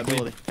 I can take lead.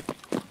 Liability.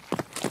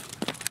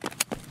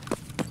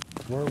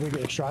 Where are we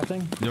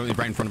extracting? They're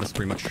right in front of us,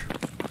 pretty much.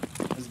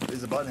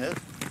 Is the button hit?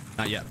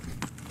 Not yet.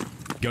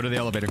 Go to the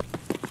elevator.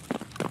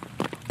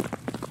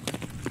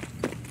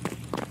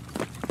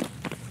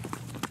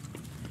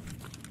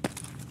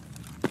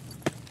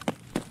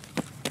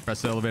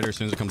 Press the elevator as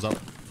soon as it comes up.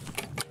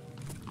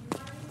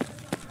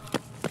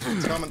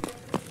 It's coming.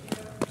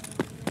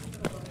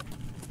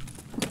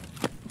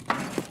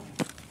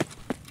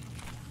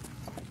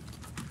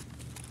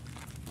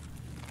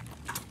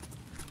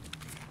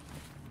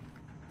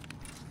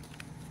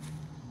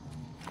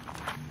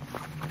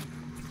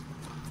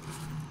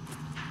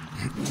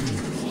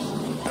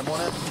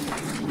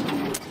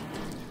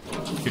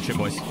 Good shit,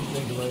 boys.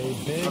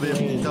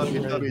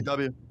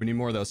 W. We need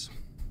more of those.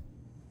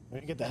 We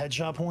didn't get the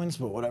headshot points,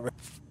 but whatever.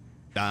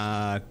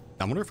 I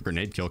wonder if a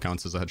grenade kill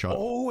counts as a headshot.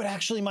 Oh, it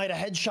actually might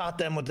have headshot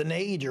them with the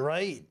nade. You're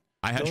right.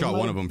 I headshot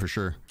one of them for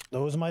sure.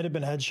 Those might have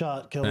been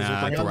headshot kills.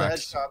 Nah, with the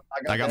correct.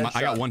 I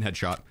got one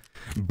headshot,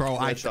 bro.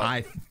 I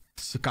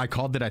I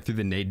called that I threw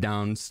the nade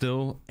down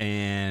still,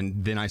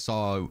 and then I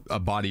saw a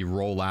body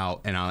roll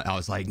out, and I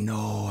was like,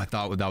 no, I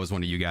thought that was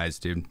one of you guys,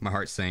 dude. My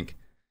heart sank.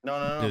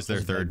 No. It was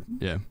their third.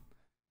 Yeah.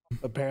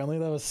 Apparently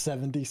that was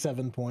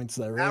 77 points.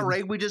 That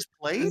raid we just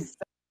played.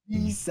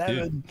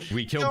 77. Dude,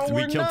 we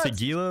killed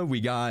Tequila. We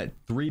got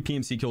 3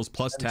 PMC kills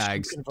plus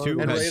tags, 2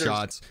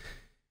 headshots,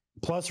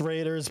 plus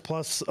raiders,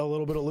 plus a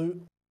little bit of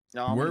loot.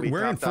 No,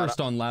 we're in first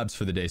on labs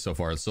for the day so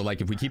far. So like,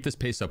 if we keep this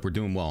pace up, we're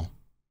doing well.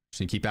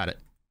 Just keep at it.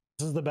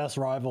 This is the best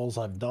rivals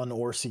I've done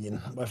or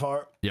seen by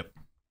far. Yep.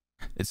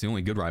 It's the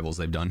only good rivals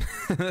they've done.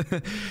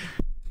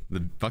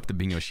 Fuck the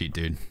bingo sheet,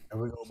 dude.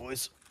 Here we go,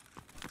 boys.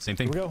 Same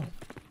thing. Here we go.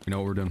 You know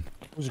what we're doing.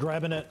 Who's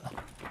grabbing it?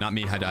 Not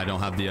me. I don't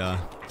have the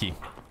key.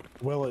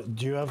 Will,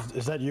 do you have,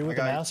 is that you with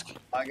the mask?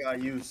 I got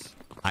use.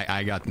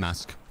 I got the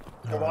mask.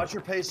 So watch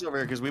your pace over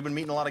here, because we've been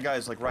meeting a lot of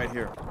guys like right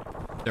here.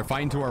 They're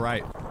fighting to our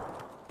right.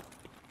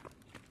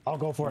 I'll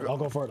go for it. I'll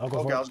go for it. I'll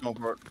go for it. Okay, I was going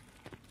for it.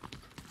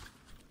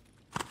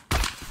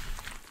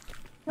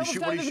 You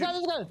shoot, what do you shoot?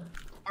 Kill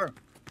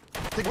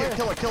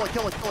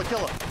it.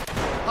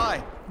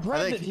 Hi.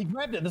 Grabbed it. He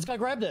grabbed it. This guy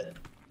grabbed it.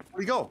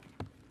 Where'd he go?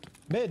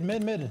 Mid.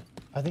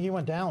 I think he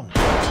went down.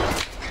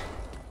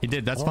 He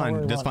did. That's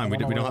fine. That's fine. We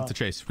don't have to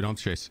chase. We don't have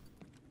to chase.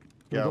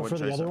 Yeah, go for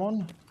the other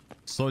one.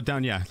 Slow it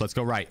down. Yeah. Let's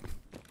go right.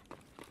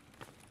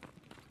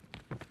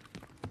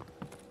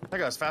 That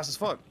guy's fast as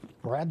fuck.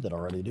 Grabbed it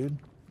already, dude.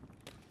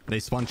 They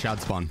spawn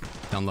Chad spawn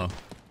down low.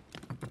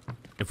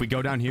 If we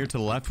go down here to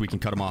the left, we can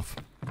cut him off.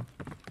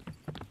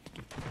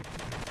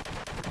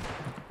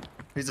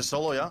 He's a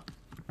solo, yeah?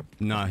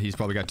 Nah, he's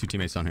probably got 2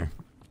 teammates down here.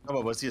 Oh,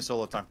 but let's see a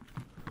solo time.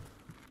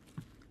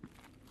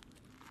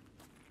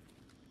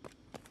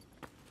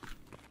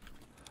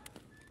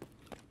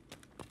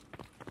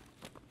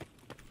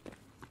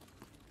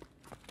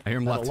 I hear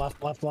him left. Left.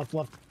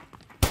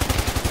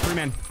 3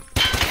 man.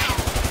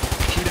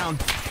 3 down.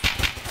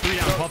 3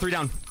 down. Call 3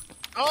 down.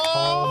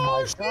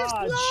 Oh my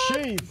god,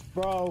 Sheef,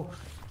 bro.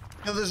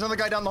 No, there's another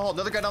guy down the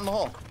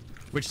hall.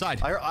 Which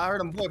side? I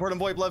heard him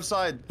VoIP left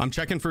side. I'm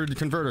checking for the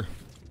converter.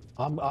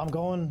 I'm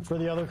going for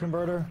the other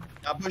converter.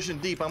 I'm pushing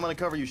deep. I'm gonna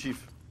cover you, Sheef.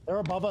 They're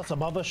above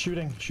us,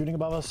 shooting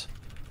above us.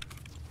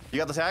 You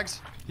got the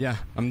tags? Yeah,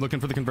 I'm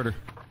looking for the converter.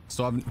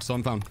 So I'm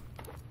found.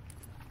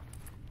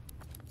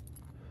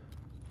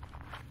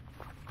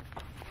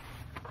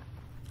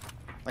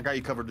 I got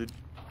you covered, dude.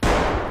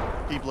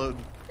 Keep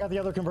loading. Got the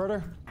other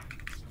converter.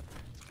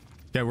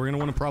 Yeah, we're gonna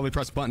want to probably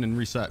press button and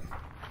reset.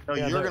 No,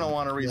 Yeah, you're gonna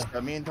want to reset. Yeah.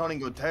 Me and Tony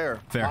go tear.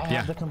 Fair. I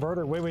have the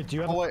converter. Wait. Do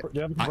you have a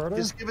converter?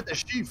 Just give it to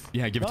Sheef.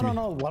 Yeah, give it to me.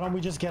 No. Why don't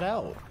we just get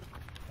out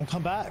and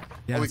come back?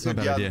 Yeah, that's not a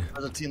bad idea.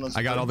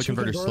 I got all the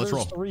converters. Let's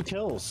roll. 3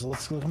 kills.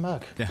 Let's come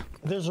back. Yeah.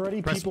 There's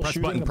already people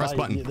shooting. Press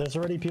button. There's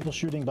already people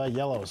shooting by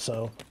yellow.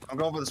 So. I'm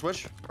going for the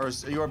switch. Or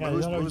is you are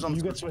who's on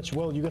you get switch.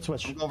 Will, you get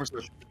switch. I'm going for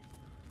switch.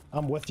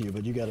 I'm with you,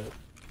 but you get it.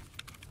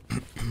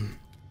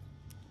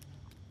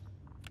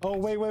 Oh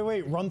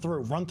wait! Run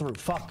through!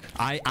 Fuck!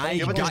 I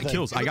got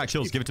kills. I got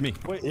kills. Give it to me.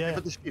 Wait, yeah.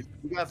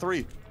 You got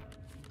 3.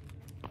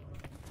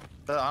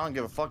 I don't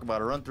give a fuck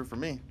about a run through for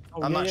me.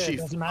 Oh, I'm not Sheef. Sheef. It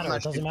doesn't matter.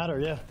 It doesn't matter.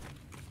 Yeah.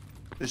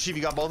 Is Sheef?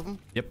 You got both of them?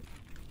 Yep.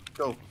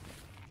 Go.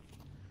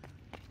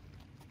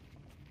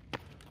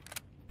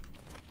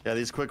 Yeah,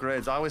 these quick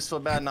raids. I always feel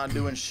bad not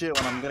doing shit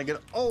when I'm gonna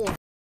get. Oh.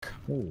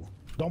 Ooh.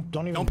 Don't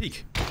even. Don't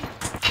peek.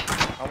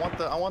 I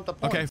want the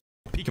point. Okay.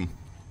 Peek him.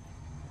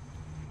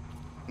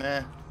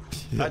 Nah.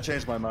 I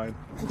changed my mind.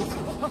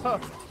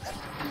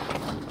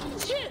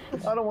 Shit!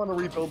 I don't want to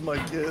rebuild my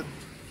kid.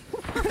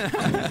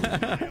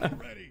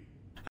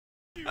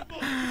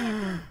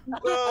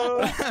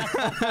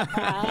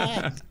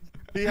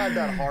 He had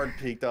that hard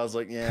peek that I was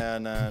like, yeah,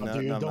 no.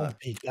 Dude, don't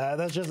peek that.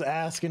 That's just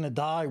asking to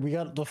die. We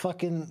got the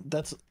fucking.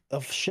 That's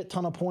a shit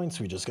ton of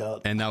points we just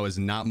got. And that was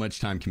not much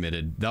time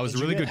committed. That was a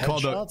really good call,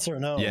 though. Or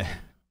no? Yeah.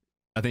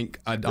 I think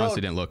I honestly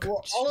didn't look.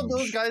 Well, all of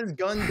those guys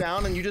gunned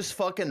down and you just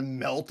fucking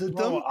melted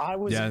them. I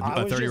was a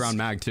 30-round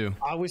mag too.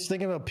 I was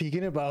thinking about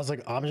peeking it, but I was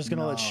like, I'm just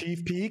gonna let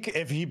Sheef peek.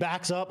 If he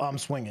backs up, I'm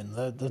swinging.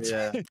 That's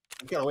yeah. You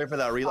gotta wait for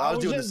that reload. I was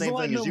doing the same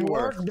thing as you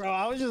were, bro.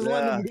 I was just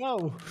letting him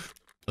go.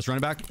 Let's run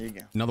it back. There you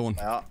go. Another one.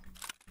 Yeah.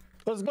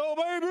 Let's go,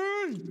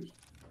 baby.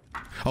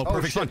 Oh,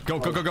 perfect. Shit. Go.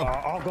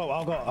 I'll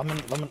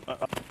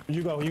go.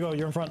 You go.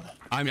 You're in front.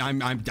 I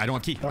don't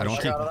have key. I don't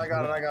have key. I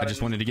got it. I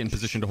just wanted to get in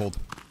position to hold.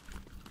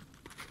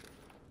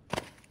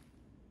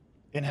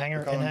 In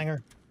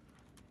hangar.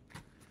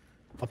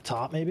 Up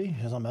top, maybe?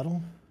 Is on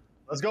metal?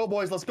 Let's go,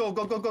 boys. Let's go.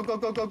 Go.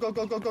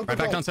 Right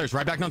back downstairs.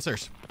 Right back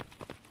downstairs.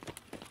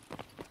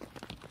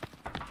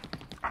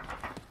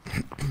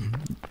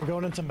 We're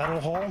going into metal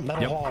hall?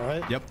 Metal hall,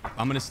 right? Yep.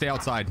 I'm going to stay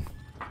outside.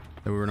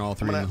 We were in all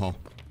 3 in the hall.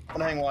 I'm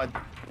going to hang wide.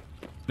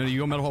 No, you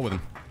go metal hall with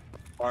him.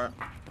 All right.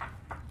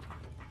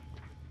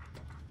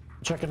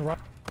 Checking right.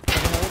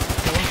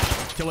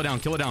 Kill it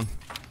down.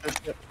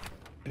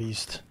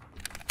 Beast.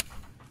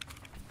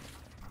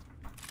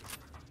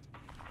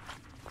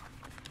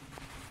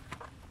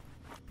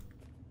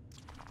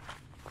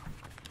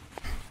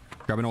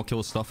 Grabbing all kill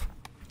his stuff.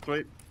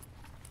 Sweet.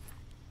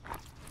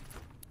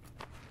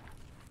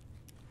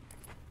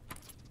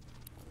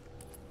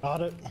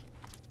 Got it.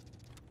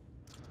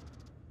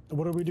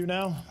 What do we do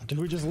now? Did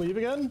we just leave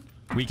again?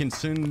 We can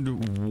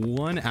send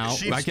one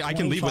out. I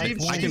can leave with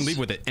it. I can leave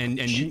with it. And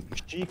you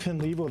can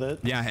leave with it.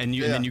 Yeah, and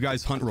then you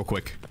guys hunt real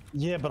quick.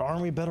 Yeah, but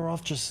aren't we better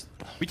off just...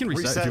 We can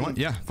reset if you want.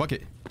 Yeah, fuck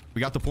it. We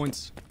got the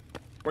points.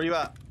 Where you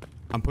at?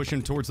 I'm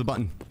pushing towards the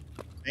button.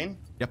 Main?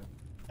 Yep.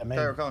 Yeah, main.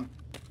 Okay, we're coming.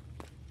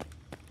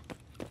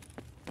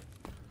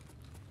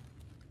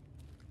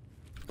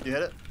 You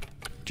hit it?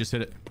 Just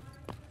hit it.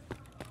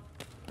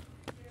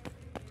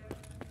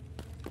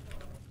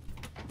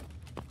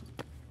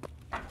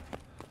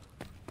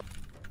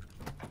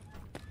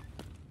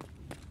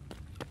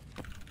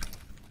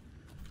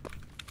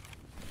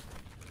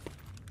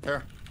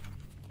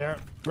 Here,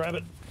 grab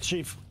it,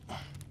 Chief.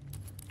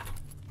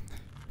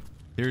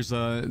 Here's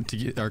to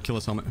get our kill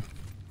us helmet.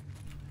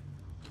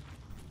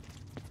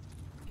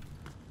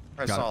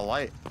 I saw a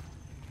light.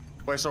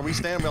 Wait, so are we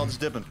standing? We all just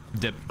dipping?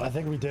 Dip. I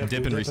think we dip.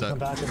 Dip and reset.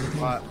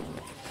 Right.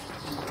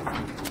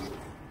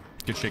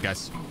 Good shit,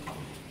 guys.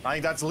 I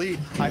think that's lead.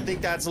 I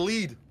think that's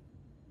lead.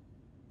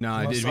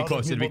 No, it'd be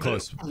close. It'd be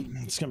close.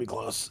 It's gonna be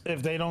close.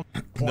 If they don't,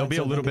 they'll be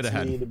a little bit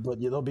ahead. Lead, but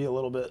yeah, they'll be a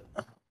little bit.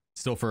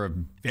 Still, for a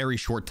very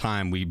short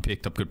time, we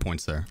picked up good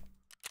points there.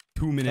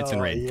 2 minutes in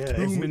raid. Yeah,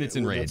 2 minutes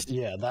in raid.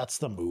 That's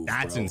the move.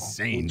 That's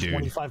insane, dude.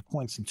 25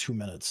 points in 2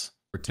 minutes.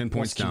 We're 10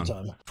 points down.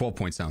 12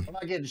 points down. I'm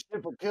not getting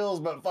shit for kills,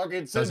 but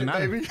fucking doesn't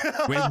matter. Baby.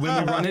 when we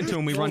run into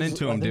them, we run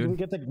into them, dude.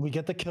 We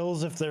get the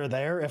kills if they're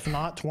there. If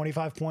not,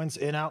 25 points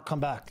in, out,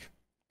 come back.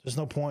 There's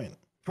no point.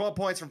 12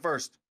 points from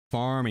first.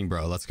 Farming,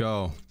 bro. Let's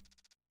go.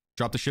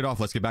 Drop the shit off.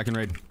 Let's get back in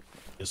raid.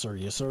 Yes, sir.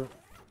 Yes, sir.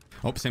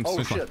 Oh, same.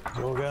 Oh shit.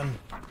 Go again.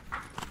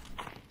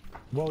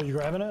 Whoa, you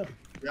grabbing it?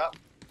 Yep.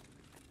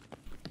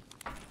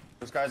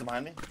 This guy's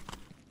behind me.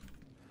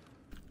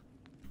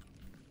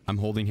 I'm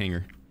holding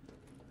hanger.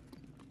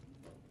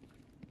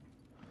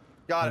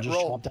 Got it. Just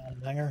Roll. drop down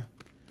hanger.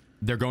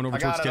 They're going over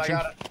towards kitchen.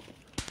 I got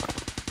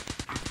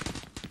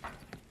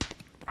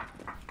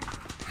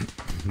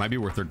it. Might be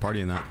worth third party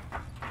in that.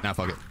 Nah,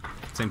 fuck it.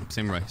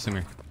 Same way. Same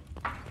here.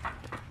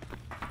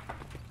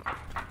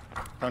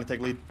 Trying to take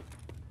lead.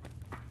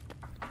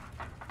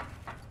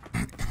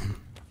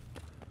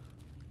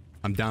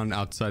 I'm down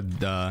outside.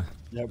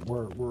 Yeah,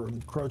 we're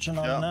encroaching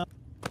on it now.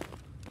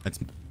 That's.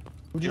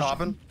 You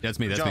hopping? That's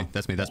me. That's me.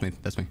 That's me. That's me.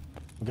 That's me.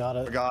 Got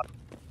it. I got it.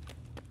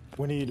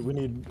 We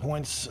need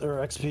points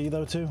or XP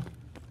though too.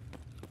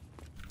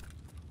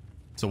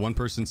 So one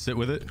person sit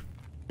with it.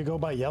 We go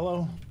by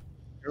yellow.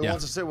 Who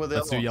wants to sit with it?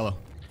 Let's do yellow.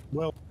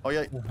 Well. Oh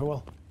yeah.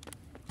 Well.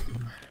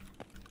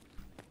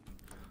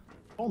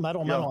 Oh,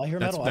 metal. I hear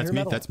metal. That's I hear me.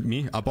 metal. That's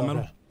me. Up on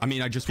metal. I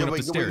mean, I just went up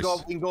the stairs.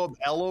 We can go up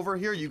L over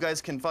here. You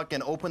guys can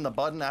fucking open the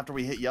button after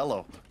we hit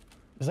yellow.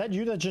 Is that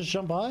you that just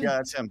jumped by? Yeah,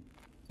 that's him.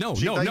 No.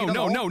 Fuck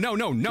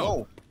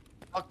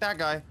that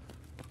guy.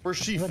 Where's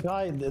Sheef? The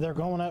guy they're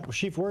going at.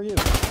 Sheef, where are you?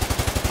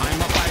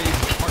 I'm up by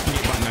parking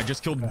gate button. I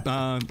just killed.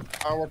 Alright,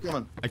 we're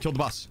coming. I killed the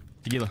boss.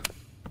 Tequila.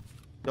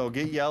 Yo,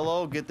 get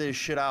yellow. Get this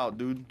shit out,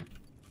 dude.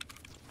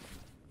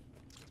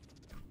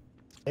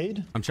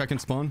 Aid? I'm checking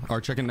spawn or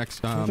checking next.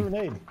 Threw an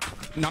aid.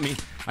 Not me.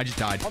 I just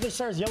died. Other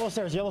stairs. Yellow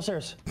stairs. Yellow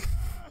stairs.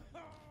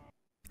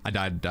 I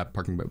died at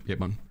parking gate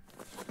button.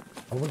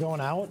 Are we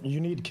going out? You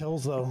need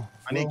kills though.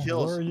 I need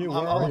kills. Where are you?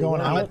 Where are we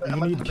going out? You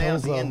need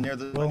kills though.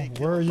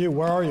 Where are you?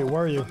 Where are you?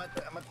 Where are you? I'm at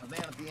the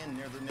van at the end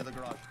near the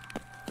garage.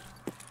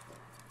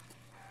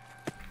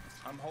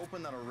 I'm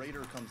hoping that a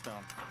raider comes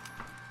down.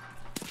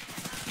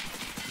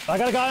 I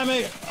got a guy on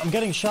me. I'm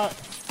getting shot.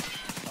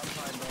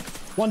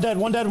 One dead.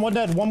 One dead. One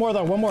dead. One more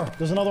though. One more.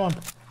 There's another one.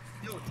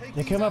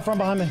 They came up from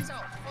behind me.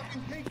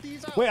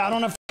 Wait, I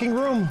don't have fucking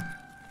room.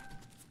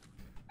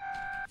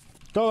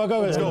 Go.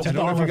 Let's go. I don't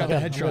know if you got the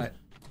headshot.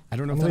 I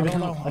don't know if I don't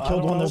know. I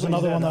killed one. There's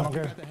another one though. I don't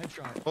care.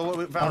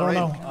 I don't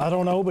know. I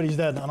don't know, but he's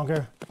dead. I don't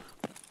care.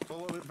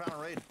 We found a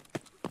raid.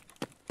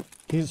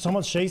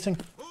 Someone's chasing.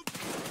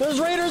 There's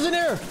raiders in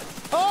here.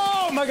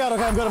 Oh my god.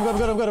 Okay, I'm good.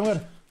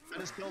 I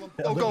just killed him.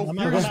 Oh, go.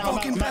 You're just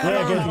fucking bad.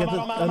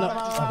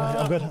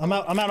 I'm good. I'm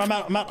out.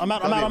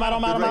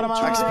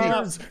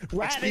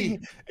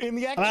 Ratting in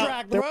the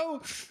extract,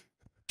 bro.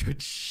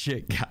 Good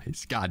shit,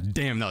 guys. God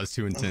damn, that was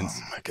too intense.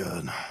 Oh my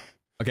god.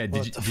 Okay,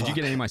 did you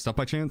get any of my stuff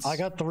by chance? I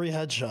got 3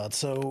 headshots,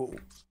 so...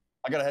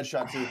 I got a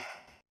headshot too.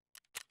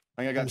 I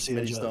think I got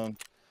Smitty Stone.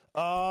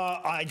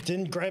 I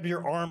didn't grab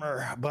your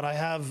armor, but I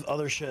have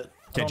other shit.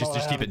 Okay,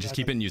 just keep it. Just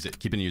keep it and use it.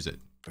 Keep it and use it.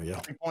 There you go.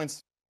 3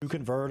 points. 2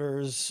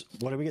 converters.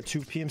 What did we get?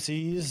 2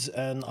 PMCs,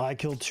 and I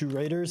killed 2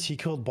 raiders. He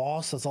killed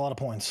boss. That's a lot of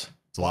points.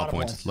 It's a lot of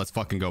points. Let's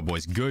fucking go,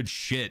 boys. Good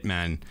shit,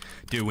 man.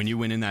 Dude, when you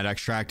went in that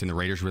extract and the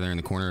raiders were there in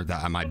the corner,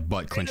 my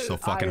butt clenched so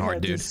fucking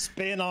hard, dude.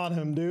 Spin on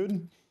him,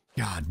 dude.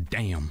 God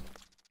damn.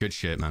 Good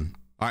shit, man.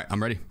 All right,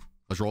 I'm ready.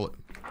 Let's roll it.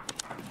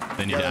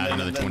 They need to add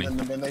another 20.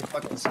 Then they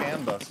fucking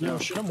scammed us. Yo,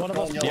 shoot him. One of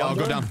us. Yeah, I'll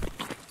go down.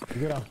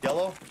 You go down.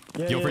 Yellow?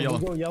 Yeah, Go for yellow.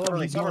 Go yellow.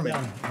 He's going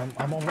down.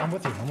 I'm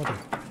with you.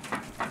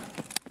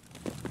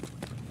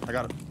 I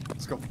got it.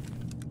 Let's go.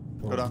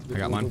 Go down. I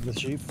got mine. With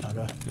Chief.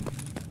 Okay.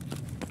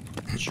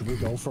 Should we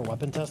go for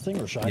weapon testing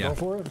or should I go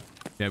for it?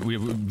 Yeah, we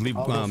leave.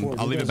 I'll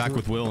I'll leave it back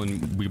with Will,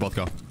 and we both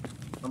go.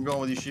 I'm going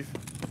with you, Sheef.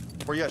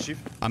 Where you at, Sheef?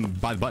 I'm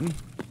by the button.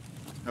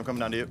 I'm coming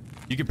down to you.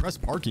 You can press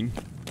parking.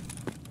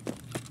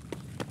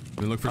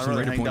 We look for I'd some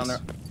rather raider hang points.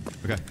 down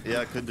there. Okay. Yeah,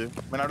 I could do.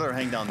 I mean, I'd rather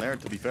hang down there,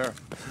 to be fair.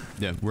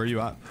 Yeah. Where are you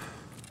at?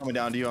 Coming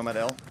down to you. I'm at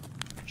L.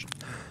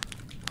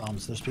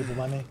 So there's people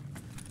by me.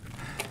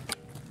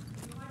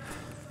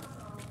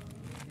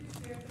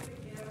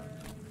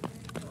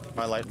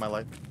 My light, my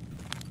light.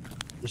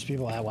 There's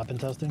people at weapon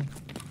testing.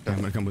 Okay, I'm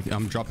gonna come with you.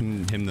 I'm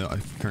dropping him the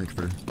current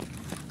converter.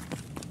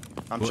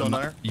 I'm chilling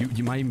down there.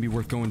 You might even be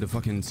worth going to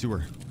fucking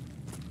sewer.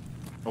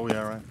 Oh,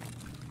 yeah, right.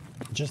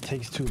 It just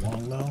takes too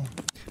long though.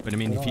 But I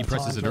mean, We if don't he have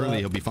presses time it for early, that.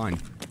 he'll be fine.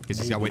 Because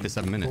he's gotta wait the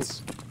 7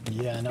 minutes.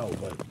 Yeah, I know,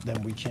 but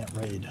then we can't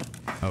raid.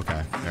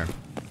 Okay, there.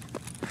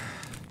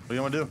 What do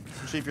you want to do?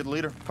 Sheef, you're the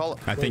leader. Call it.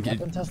 I think Wait,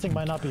 weapon testing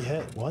might not be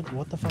hit. What?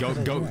 What the fuck? is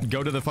it doing?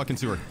 go to the fucking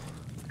sewer.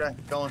 Okay,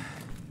 going.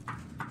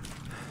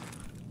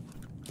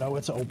 No,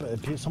 it's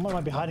open. Someone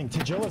might be hiding.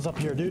 Tijilla's up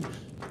here, dude.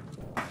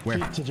 Where?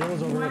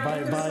 Tijilla's over here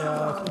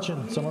by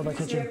kitchen. Somewhere by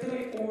kitchen.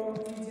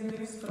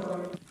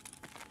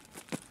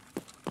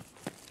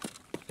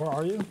 Where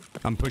are you?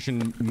 I'm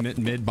pushing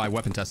mid by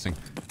weapon testing.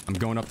 I'm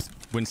going up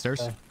wind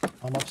stairs. Okay.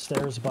 I'm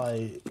upstairs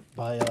by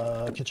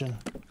kitchen.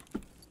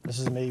 This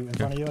is me in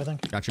front of you, I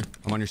think. Gotcha.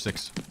 I'm on your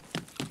 6.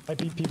 Might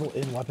be people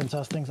in weapon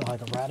testing, so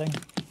like a ratting.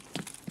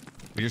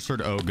 We just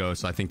heard O go,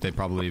 so I think they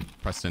probably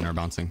pressed in or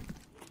bouncing.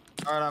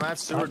 All right, I'm at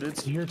sewer,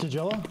 dudes. You hear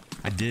Tijilla?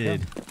 I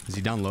did. Is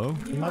he down low?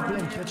 He might be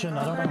in kitchen.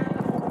 I don't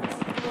know.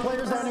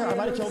 Players down here. I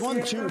might have killed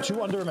one.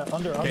 Two under him.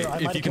 Under. Okay, I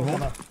if might you have can killed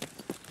hold. one.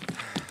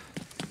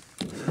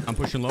 I'm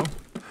pushing low.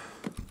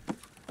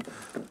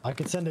 I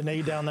could send a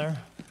nade down there.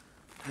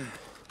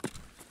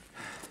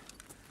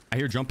 I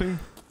hear jumping.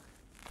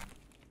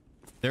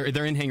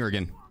 They're in hangar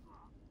again.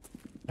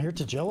 I hear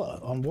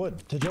Tijilla on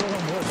wood. Tijilla's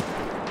on wood.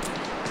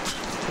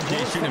 Yeah,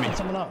 he's shooting at me.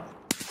 Someone up.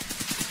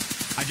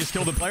 I just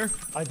killed a player.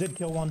 I did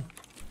kill one.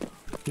 Do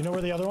you know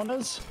where the other one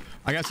is?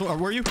 I got. Where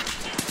are you?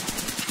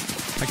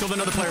 I killed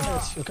another player.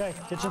 Okay,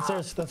 kitchen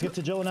stairs. Let's get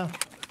Tijilla now.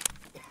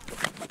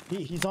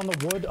 He's on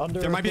the wood under.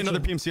 There might be kitchen.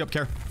 another PMC up,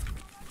 Care.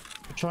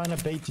 I'm trying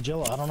to bait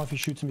Tijilla. I don't know if he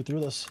shoots me through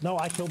this. No,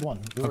 I killed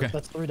one. Okay.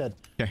 That's 3 dead.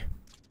 Okay.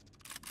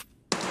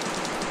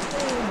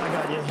 Oh my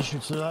god, yeah, he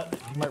shoots through that.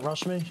 He might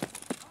rush me.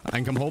 I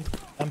can come hold.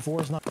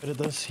 M4 is not good at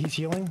this. He's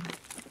healing.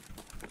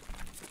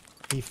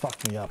 He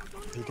fucked me up.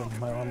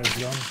 My armor's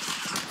done.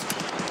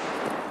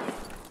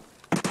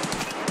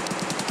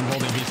 I'm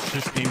holding. He's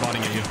just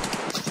aimbotting at you.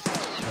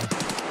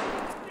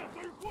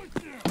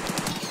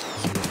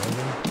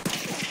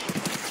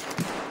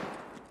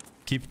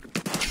 Keep.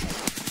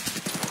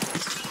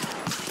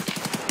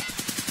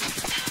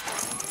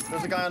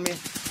 There's a guy on me.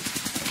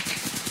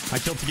 I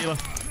killed Tequila.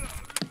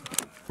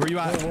 Where you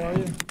at? Where are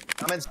you?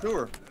 I'm in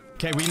sewer.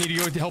 Okay, we need to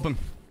go to help him.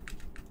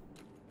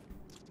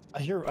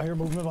 I hear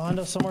movement behind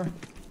us somewhere.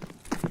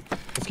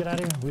 Let's get out of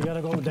here. We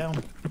gotta go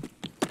down.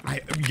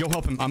 Go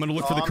help him. I'm gonna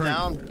look for the I'm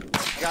current. down.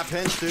 I got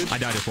pinched, dude. I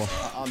died as well.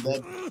 I'm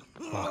dead.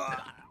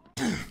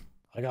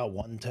 I got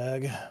 1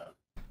 tag.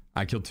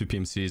 I killed 2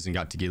 PMCs and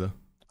got Tequila.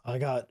 I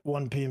got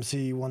 1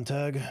 PMC, 1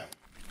 tag.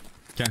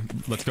 Okay,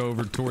 let's go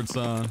over towards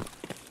the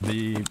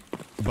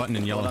button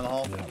in Down the yellow.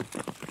 hall. Yeah.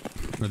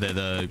 Or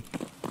the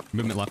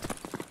movement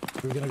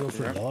left. We're gonna go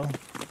for Yeah. yellow.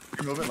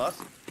 You're moving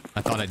left.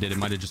 I thought I did. It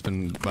might have just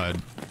been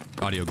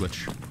audio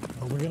glitch.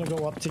 Are we gonna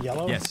go up to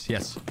yellow? Yes,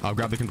 yes. I'll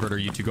grab the converter.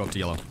 You two go up to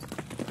yellow.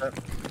 Okay.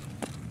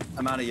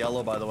 I'm out of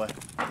yellow, by the way.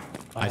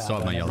 I still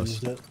have my never yellows.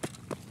 used it.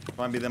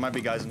 There might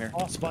be guys in here.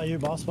 Boss by you,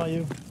 boss by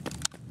you.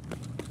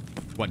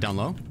 What, down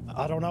low?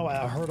 I don't know.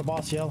 I heard a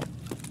boss yell.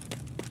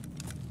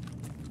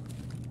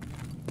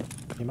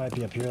 He might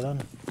be up here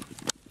then.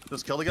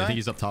 Just kill the I guy? think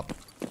he's up top.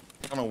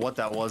 I don't know what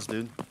that was,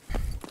 dude.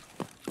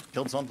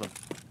 Killed something.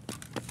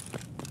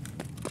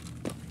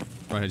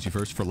 Right as you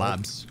first for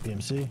labs.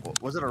 PMC.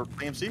 Was it a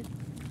PMC?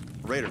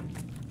 Raider.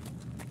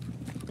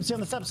 See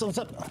on the steps,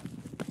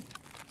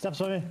 Steps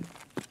by me.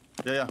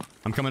 Yeah, yeah.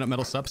 I'm coming up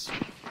metal steps.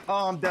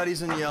 Oh, I'm dead.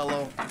 He's in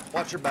yellow.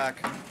 Watch your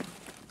back.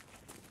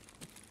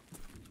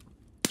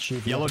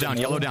 Shoot, Yellow down,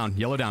 yellow another. down,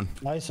 yellow down.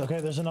 Nice. Okay,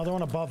 there's another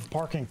one above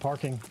parking.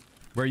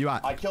 Where are you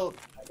at? I killed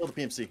the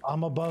PMC.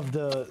 I'm above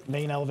the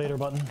main elevator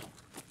button.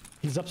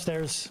 He's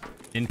upstairs.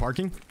 In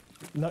parking?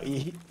 No,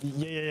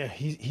 yeah.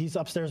 He's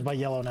upstairs by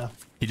yellow now.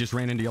 He just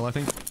ran into yellow, I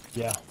think.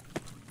 Yeah.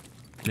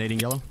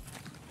 Nading yellow.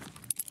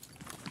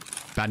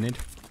 Bad nade.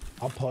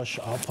 I'll push.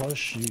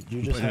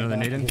 You just Put hang another back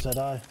nade in? in case I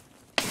die.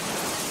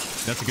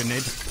 That's a good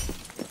nade.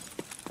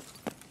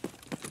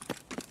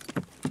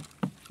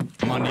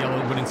 I'm on the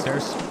yellow wooden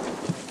stairs.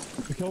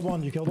 You killed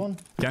one.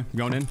 Okay,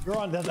 going in. You're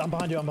on. I'm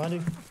behind you.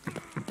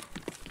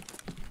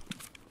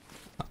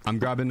 I'm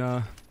grabbing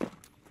I'm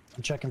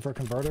checking for a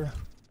converter.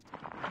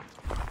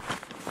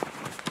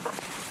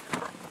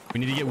 we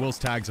need to get Will's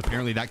tags.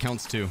 Apparently that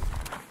counts too.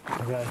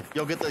 Okay.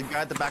 Yo, get the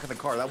guy at the back of the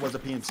car. That was a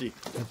PMC.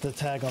 Get the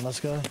tag on this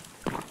guy.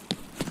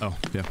 Oh,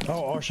 yeah.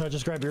 Oh, or should I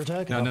just grab your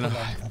tag? No.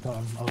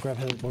 I'll grab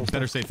his.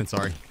 Better safe than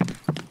sorry.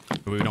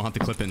 But we don't have to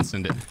clip it and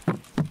send it.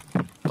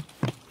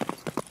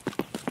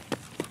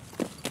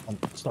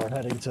 Start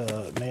heading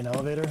to main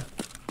elevator.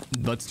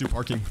 Let's do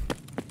parking.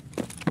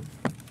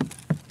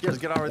 Yeah, just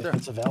get out right there.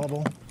 It's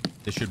available.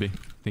 It should be. I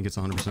think it's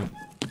 100%.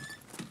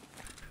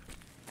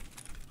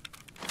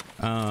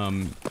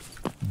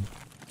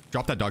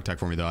 Drop that dog tag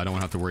for me though. I don't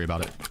want to have to worry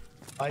about it.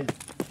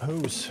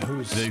 Who's?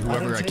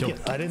 Whoever I killed.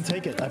 I didn't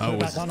take it. I put it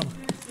back on him.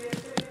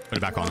 Put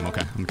it back on him.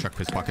 Okay. I'm gonna check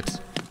his pockets.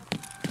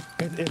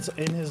 It's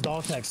in his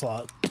dog tag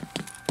slot.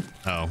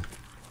 Oh.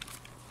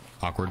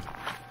 Awkward.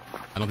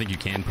 I don't think you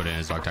can put it in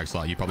his dog tag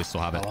slot. You probably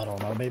still have it. Oh, I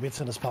don't know. Maybe it's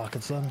in his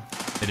pockets then.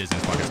 It is in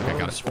his pockets. Okay,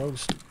 got it.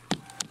 Rogues.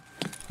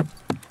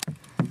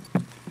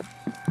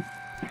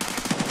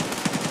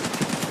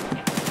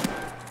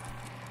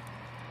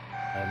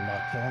 I'm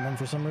not killing them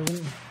for some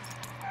reason.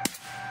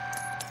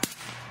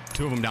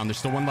 2 of them down. There's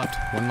still 1 left.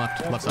 1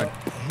 left. Left side.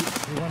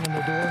 He went in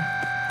the door.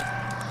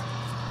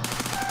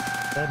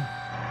 Dead.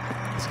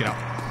 Let's get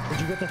out.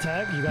 Did you get the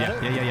tag? You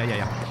got it?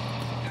 Yeah.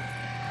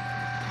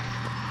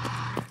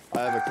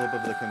 I have a clip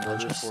of the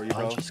converter for you,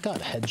 bro. I just got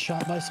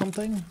headshot by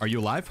something. Are you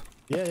alive?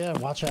 Yeah.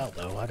 Watch out,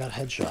 though. I got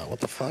headshot. What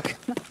the fuck?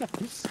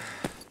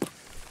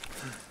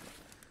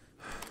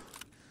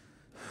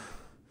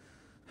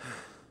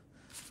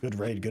 Good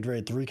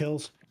raid. 3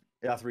 kills.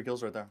 Yeah, 3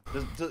 kills right there.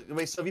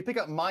 Wait, so if you pick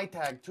up my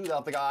tag too,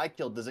 the guy I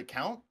killed, does it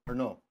count or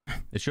no?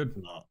 It should.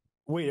 No.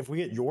 Wait, if we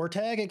get your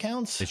tag, it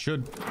counts? It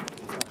should.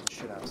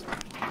 Shit out.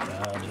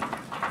 God.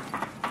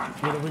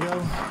 Where do we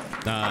go?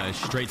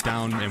 Straight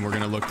down, and we're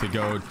gonna look to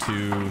go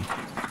to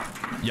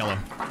yellow.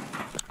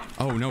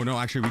 Oh no!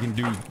 Actually, we can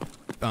do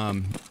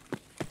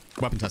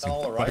weapon testing.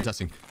 All right. Weapon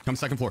testing. Come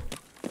second floor.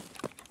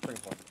 Second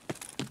floor.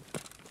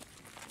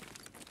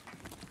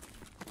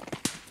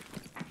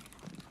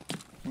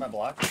 I'm at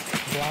black.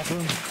 Black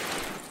room.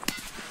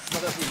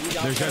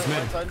 There's guys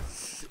mid. Right.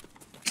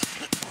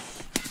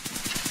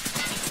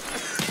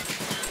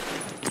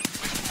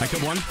 I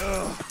killed 1.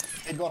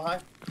 Head going high.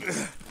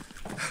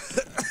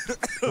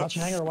 Watch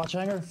hanger.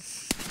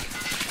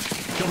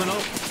 Killed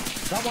another.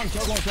 That one,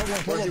 kill one.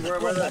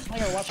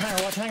 Where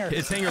Watch hanger.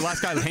 It's hanger,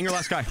 last guy. Hanger,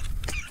 last guy.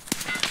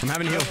 I'm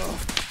having to heal.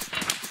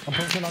 I'm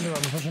pushing under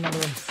him.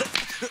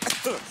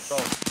 Bro.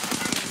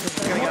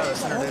 We're gonna get out of the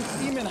center, dude. Whole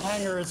team in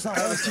hanger. It's not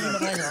whole team in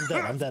hanger.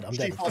 I'm dead.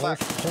 Chief, fall back.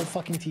 Whole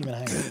fucking team in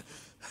hanger.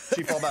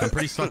 Chief, fall back. I'm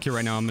pretty stuck here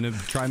right now. I'm gonna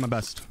try my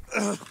best.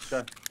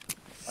 Okay.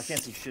 I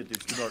can't see shit, dude.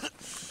 It's too dark.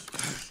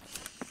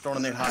 Throwing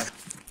a nade high.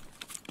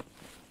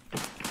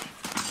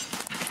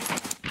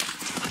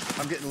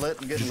 I'm getting lit.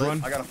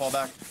 Run. I gotta fall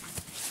back.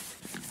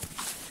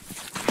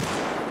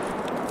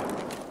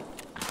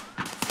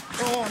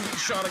 Oh, I'm getting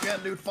shot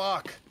again, dude.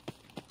 Fuck.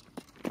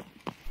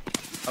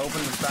 I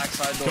opened the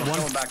backside door.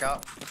 Coming back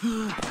out.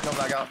 Come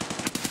back out.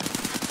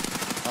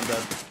 I'm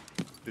dead.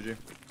 GG.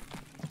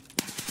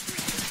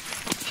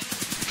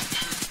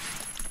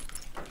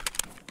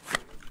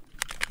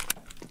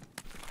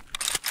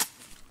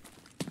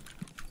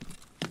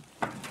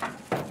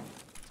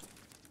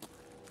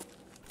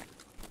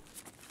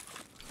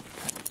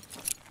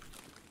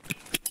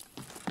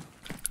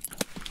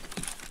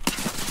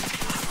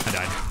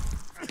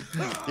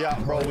 Yeah,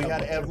 bro, we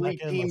had every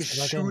team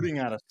shooting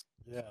at us.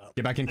 Yeah.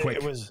 Get back in quick.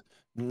 It was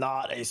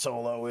not a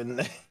solo in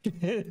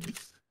there.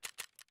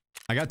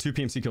 I got 2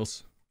 PMC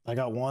kills. I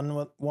got one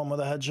with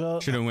a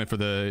headshot. Should have went for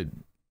the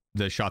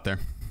shot there.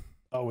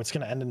 Oh, it's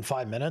gonna end in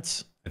 5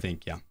 minutes. I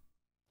think, yeah.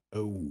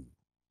 Oh.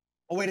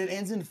 Oh wait, it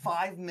ends in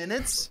 5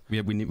 minutes?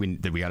 Yeah, we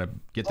gotta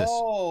get this.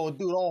 Oh,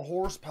 dude, all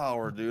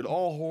horsepower, dude.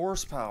 All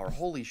horsepower.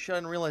 Holy shit, I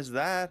didn't realize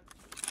that.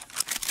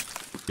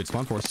 Good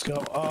spawn for us. Let's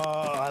go.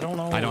 I don't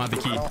know. I don't have the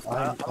key. I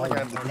don't think I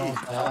have the key.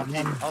 I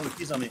don't the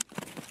keys on me.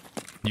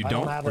 You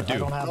don't have or it. do?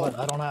 I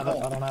don't have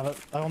it.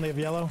 I only have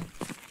yellow.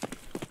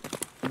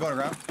 You going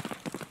around?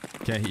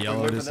 Okay,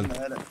 yellow it is.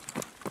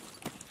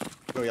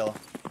 Go yellow.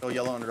 Go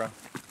yellow underground.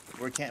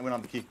 We don't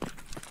have the key.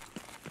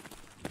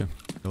 Okay,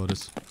 yellow it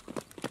is.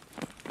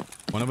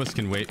 One of us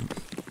can wait.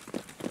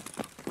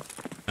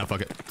 Nah,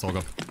 fuck it. Let's all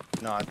go.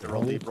 No, I have to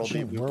roll deep.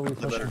 Where are we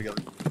Play better pushing?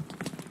 together.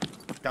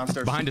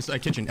 Downstairs. Behind us,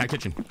 kitchen. At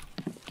kitchen.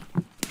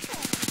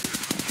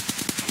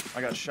 I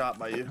got shot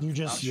by you. You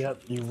just, Ouch.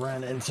 yep, you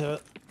ran into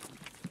it.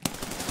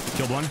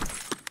 Killed 1.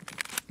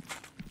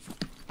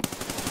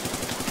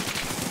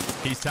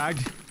 He's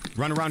tagged.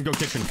 Run around, go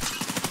kitchen.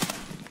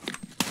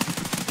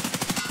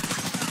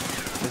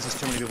 This is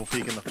too many people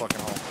peeking the fucking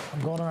hole.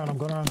 I'm going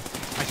around.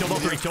 I killed all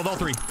 3. Killed all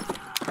 3.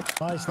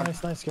 Nice. Get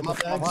the I'm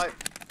tags. high.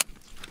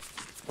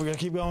 We're gonna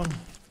keep going.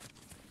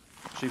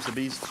 Chief's a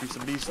beast.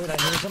 Wait,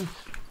 I hear some.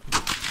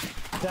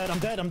 Dead. I'm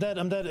dead.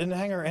 In the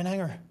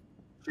hangar.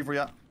 Chief, where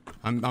you at?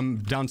 I'm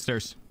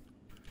downstairs.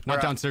 Not Where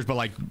at? downstairs, but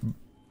like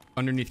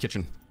underneath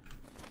kitchen.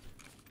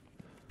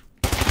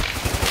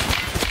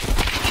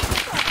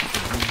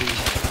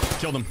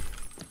 Killed him.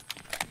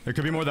 There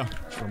could be more though.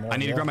 I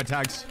need to grab my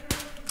tags.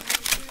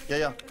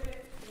 Yeah.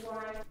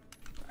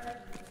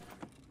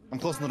 I'm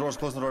closing the doors.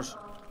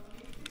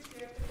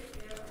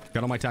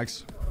 Got all my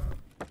tags.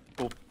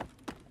 Cool.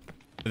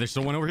 There's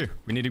still one over here.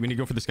 We need to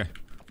go for this guy.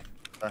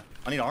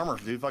 I need armor,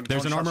 dude. Fucking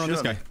There's an throwing armor on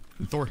shit this at guy.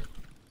 me. Thor.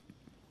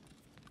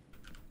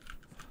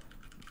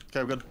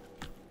 Okay, we're good.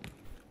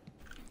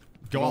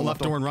 Go all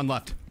left door and run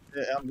left.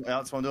 Yeah,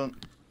 that's what I'm doing.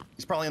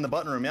 He's probably in the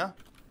button room, yeah?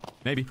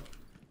 Maybe.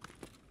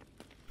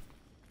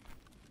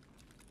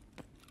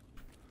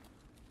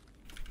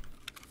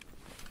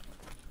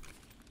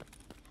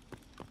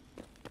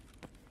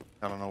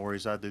 I don't know where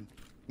he's at, dude.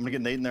 I'm gonna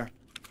get nade in there.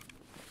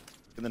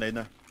 Get the nade in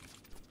there.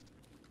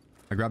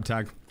 I grabbed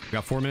tag. We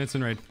got 4 minutes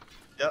in raid.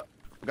 Yep.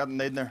 We got the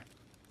nade in there.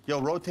 Yo,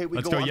 rotate. We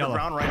Let's go go yellow.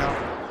 underground right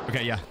now.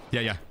 Okay, yeah.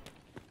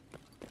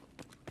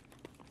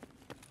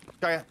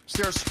 Okay,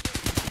 stairs.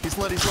 He's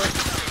lit.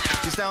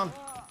 He's down.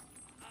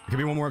 Could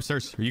be one more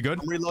upstairs. Are you good?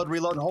 Reload,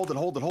 and hold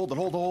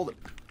it.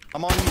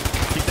 I'm on you.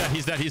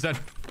 He's dead.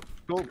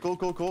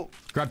 Cool.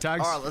 Grab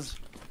tags. All right,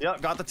 yeah,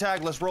 got the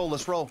tag. Let's roll.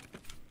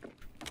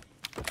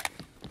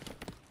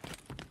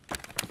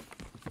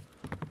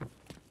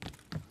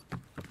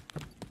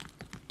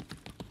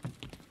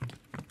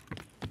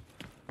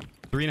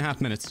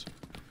 3.5 minutes.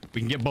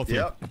 We can get both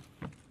here.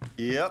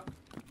 Yep.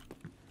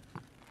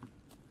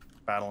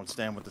 Battle and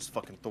stand with this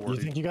fucking Thor. You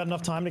think you got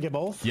enough time to get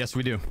both? Yes,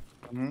 we do.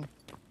 Mm-hmm.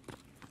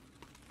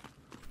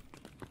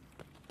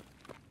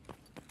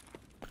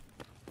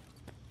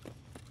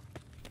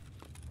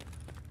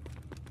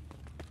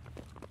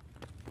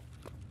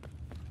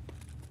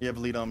 You have a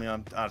lead on me.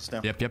 I'm out of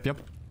stamina.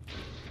 Yep.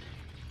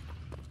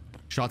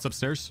 Shots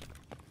upstairs.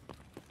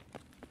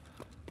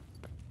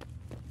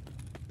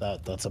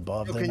 That's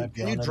above. Yo,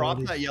 can you drop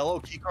that yellow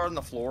key card on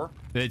the floor?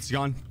 It's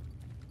gone.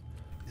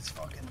 It's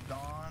fucking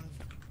gone.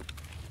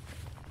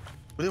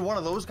 But did one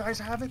of those guys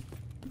have it?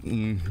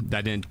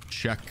 I didn't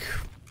check.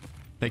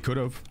 They could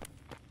have.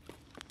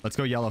 Let's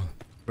go yellow.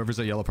 Whoever's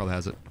at yellow probably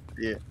has it.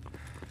 Yeah.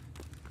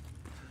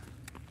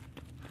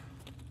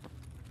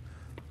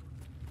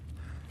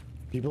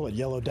 People at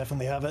yellow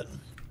definitely have it.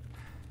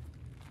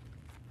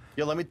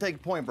 Yo, let me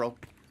take point, bro.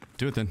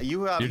 Do it then.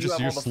 You have all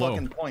the slow.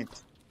 fucking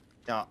points.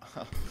 Yeah.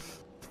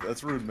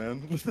 That's rude,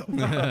 man.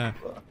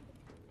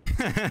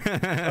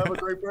 Have a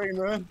great brain,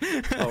 man.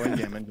 Oh, in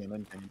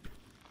game.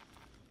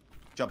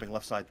 Jumping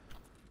left side.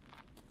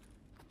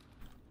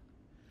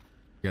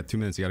 You got 2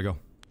 minutes. You gotta go.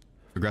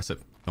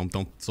 Aggressive.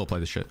 Don't slow play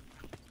this shit.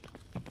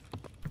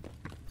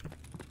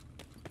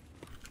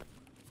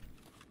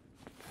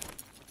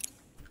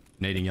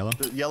 Nading yellow.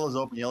 The yellow's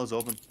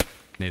open.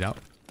 Nade out.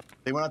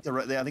 They went out to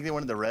red. I think they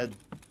went into red.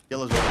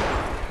 Yellow's open.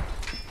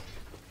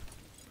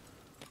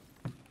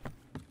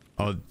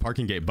 Oh,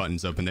 parking gate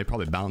button's open. They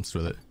probably bounced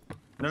with it.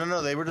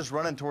 No. They were just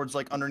running towards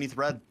like underneath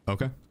red.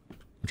 Okay.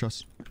 I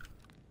trust.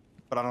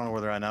 But I don't know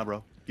where they're at now,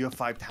 bro. You have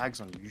 5 tags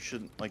on you. You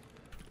shouldn't like.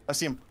 I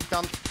see him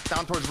down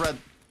towards red.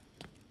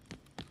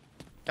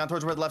 Down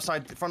towards red, left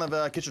side, in front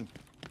of kitchen.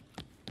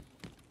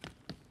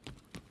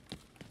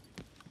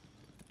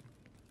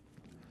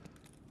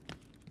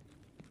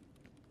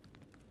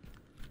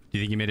 Do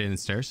you think he made it in the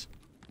stairs?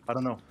 I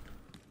don't know.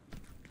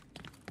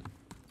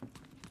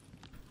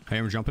 I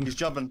am jumping. He's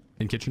jumping.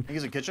 In kitchen. I think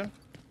he's in kitchen.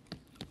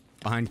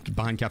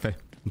 Behind cafe.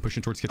 I'm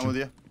pushing towards kitchen.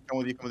 Come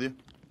with you.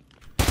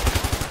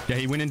 Yeah,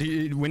 he went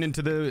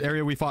into the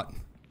area we fought.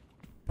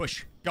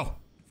 Push. Go.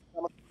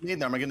 I'm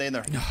gonna get in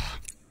there.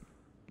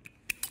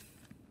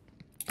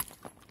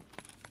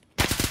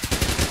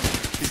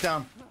 He's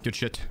down. Good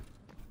shit.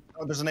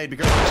 Oh, there's an aid. Be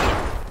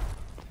careful.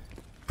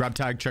 Grab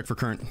tag. Check for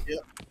current. Yeah.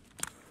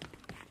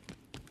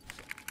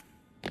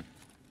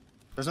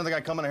 There's another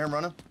guy coming. I hear him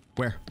running.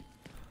 Where?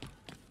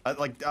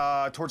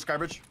 Towards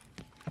Skybridge.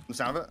 The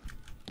sound of it.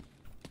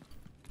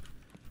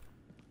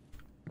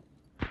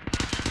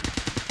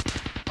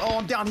 Oh,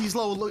 I'm down. He's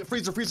low. Look,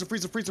 freezer. I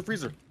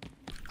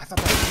thought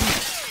that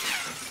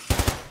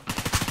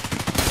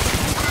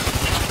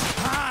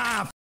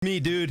was Me,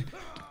 dude.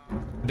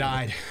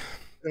 Died.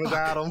 It was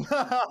Adam.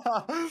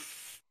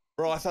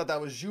 Bro, I thought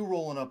that was you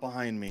rolling up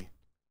behind me.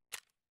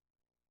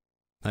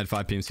 I had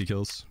 5 PMC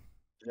kills.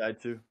 Yeah, I had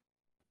 2.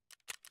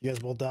 You guys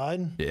both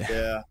died?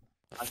 Yeah.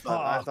 I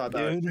thought that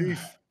was you.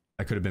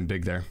 I could have been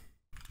big there.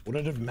 Would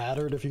it have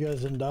mattered if you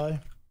guys didn't die?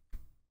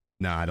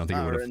 No, I don't think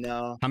it would have.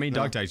 No. How many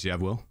dog tags do you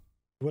have, Will?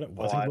 I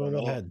think we would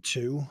have had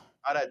 2.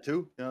 I'd had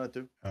 2. Yeah, I had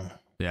 2. Oh.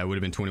 Yeah, it would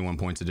have been 21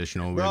 points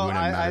additional. Bro,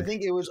 I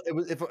think it was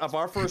if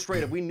our first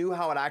raid, if we knew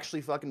how it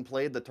actually fucking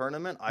played the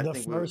tournament, The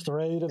first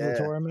raid of the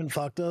tournament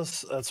fucked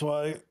us.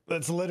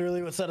 That's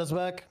literally what set us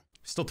back.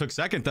 Still took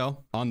second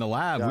though on the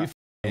lab. Yeah.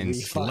 We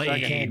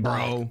slayed,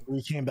 bro.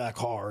 We came back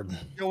hard.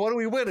 Yo, what do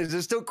we win? Is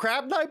it still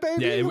crab night,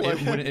 baby? Yeah,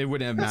 it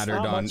wouldn't have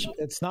mattered on.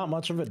 It's not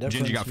much of a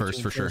difference. Gingy got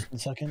first for sure.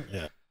 Second,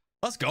 yeah.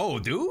 Let's go,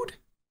 dude.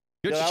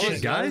 Good Yeah,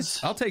 shit, guys.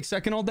 I'll take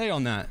second all day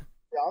on that.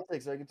 Yeah, I'll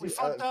take second too. We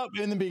fucked up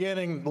in the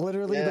beginning.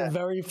 Literally, the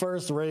very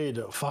first raid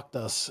fucked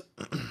us.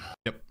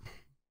 Yep.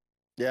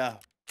 Yeah,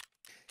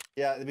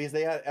 because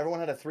everyone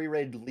had a 3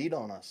 raid lead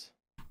on us.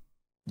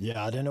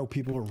 Yeah, I didn't know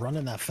people were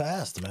running that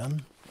fast,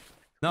 man.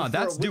 No,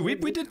 we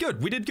did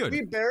good. We did good.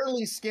 We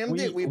barely skimmed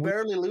it. We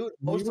barely loot.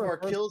 Most of our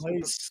kills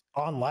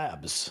on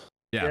labs.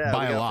 Yeah,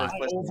 by a lot.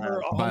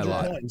 By a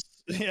lot.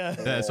 Yeah,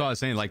 that's what I was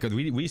saying. Like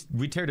we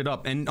teared it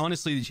up, and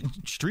honestly,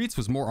 Streets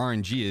was more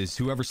RNG. Is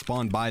whoever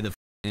spawned by the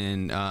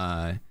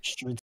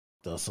Streets.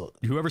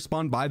 Whoever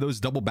spawned by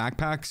those double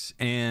backpacks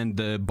and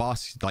the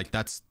boss, like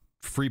that's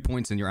free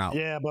points and you're out.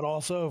 Yeah, but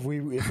also if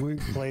we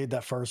played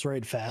that first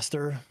raid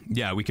faster.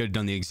 Yeah, we could have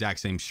done the exact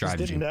same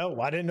strategy.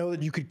 I didn't know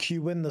that you could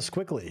queue in this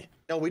quickly.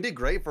 No, we did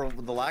great for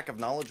the lack of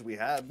knowledge we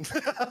had.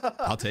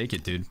 I'll take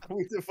it, dude.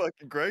 We did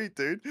fucking great,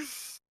 dude.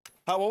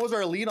 What was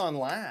our lead on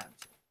labs?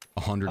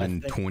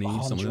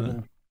 120 something like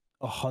that.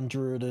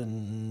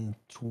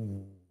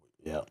 102.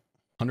 Yeah.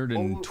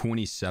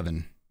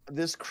 127.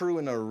 This crew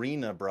in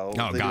arena, bro.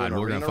 Oh god,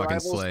 we're gonna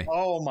fucking slay.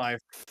 Oh my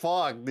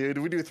fuck, dude.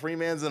 We do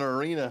 3-mans in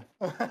arena.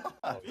 Oh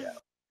yeah.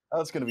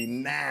 That's gonna be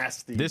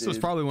nasty. This was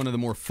probably one of the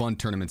more fun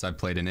tournaments I've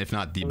played in, if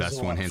not the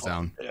best one, hands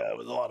down. Yeah, it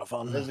was a lot of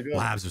fun.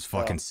 Labs was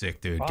fucking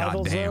sick, dude.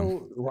 Rivals, God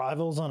damn.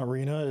 Rivals on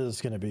arena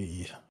is gonna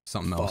be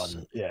something else.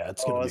 fun. Yeah,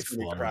 it's gonna be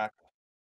fun. Crack.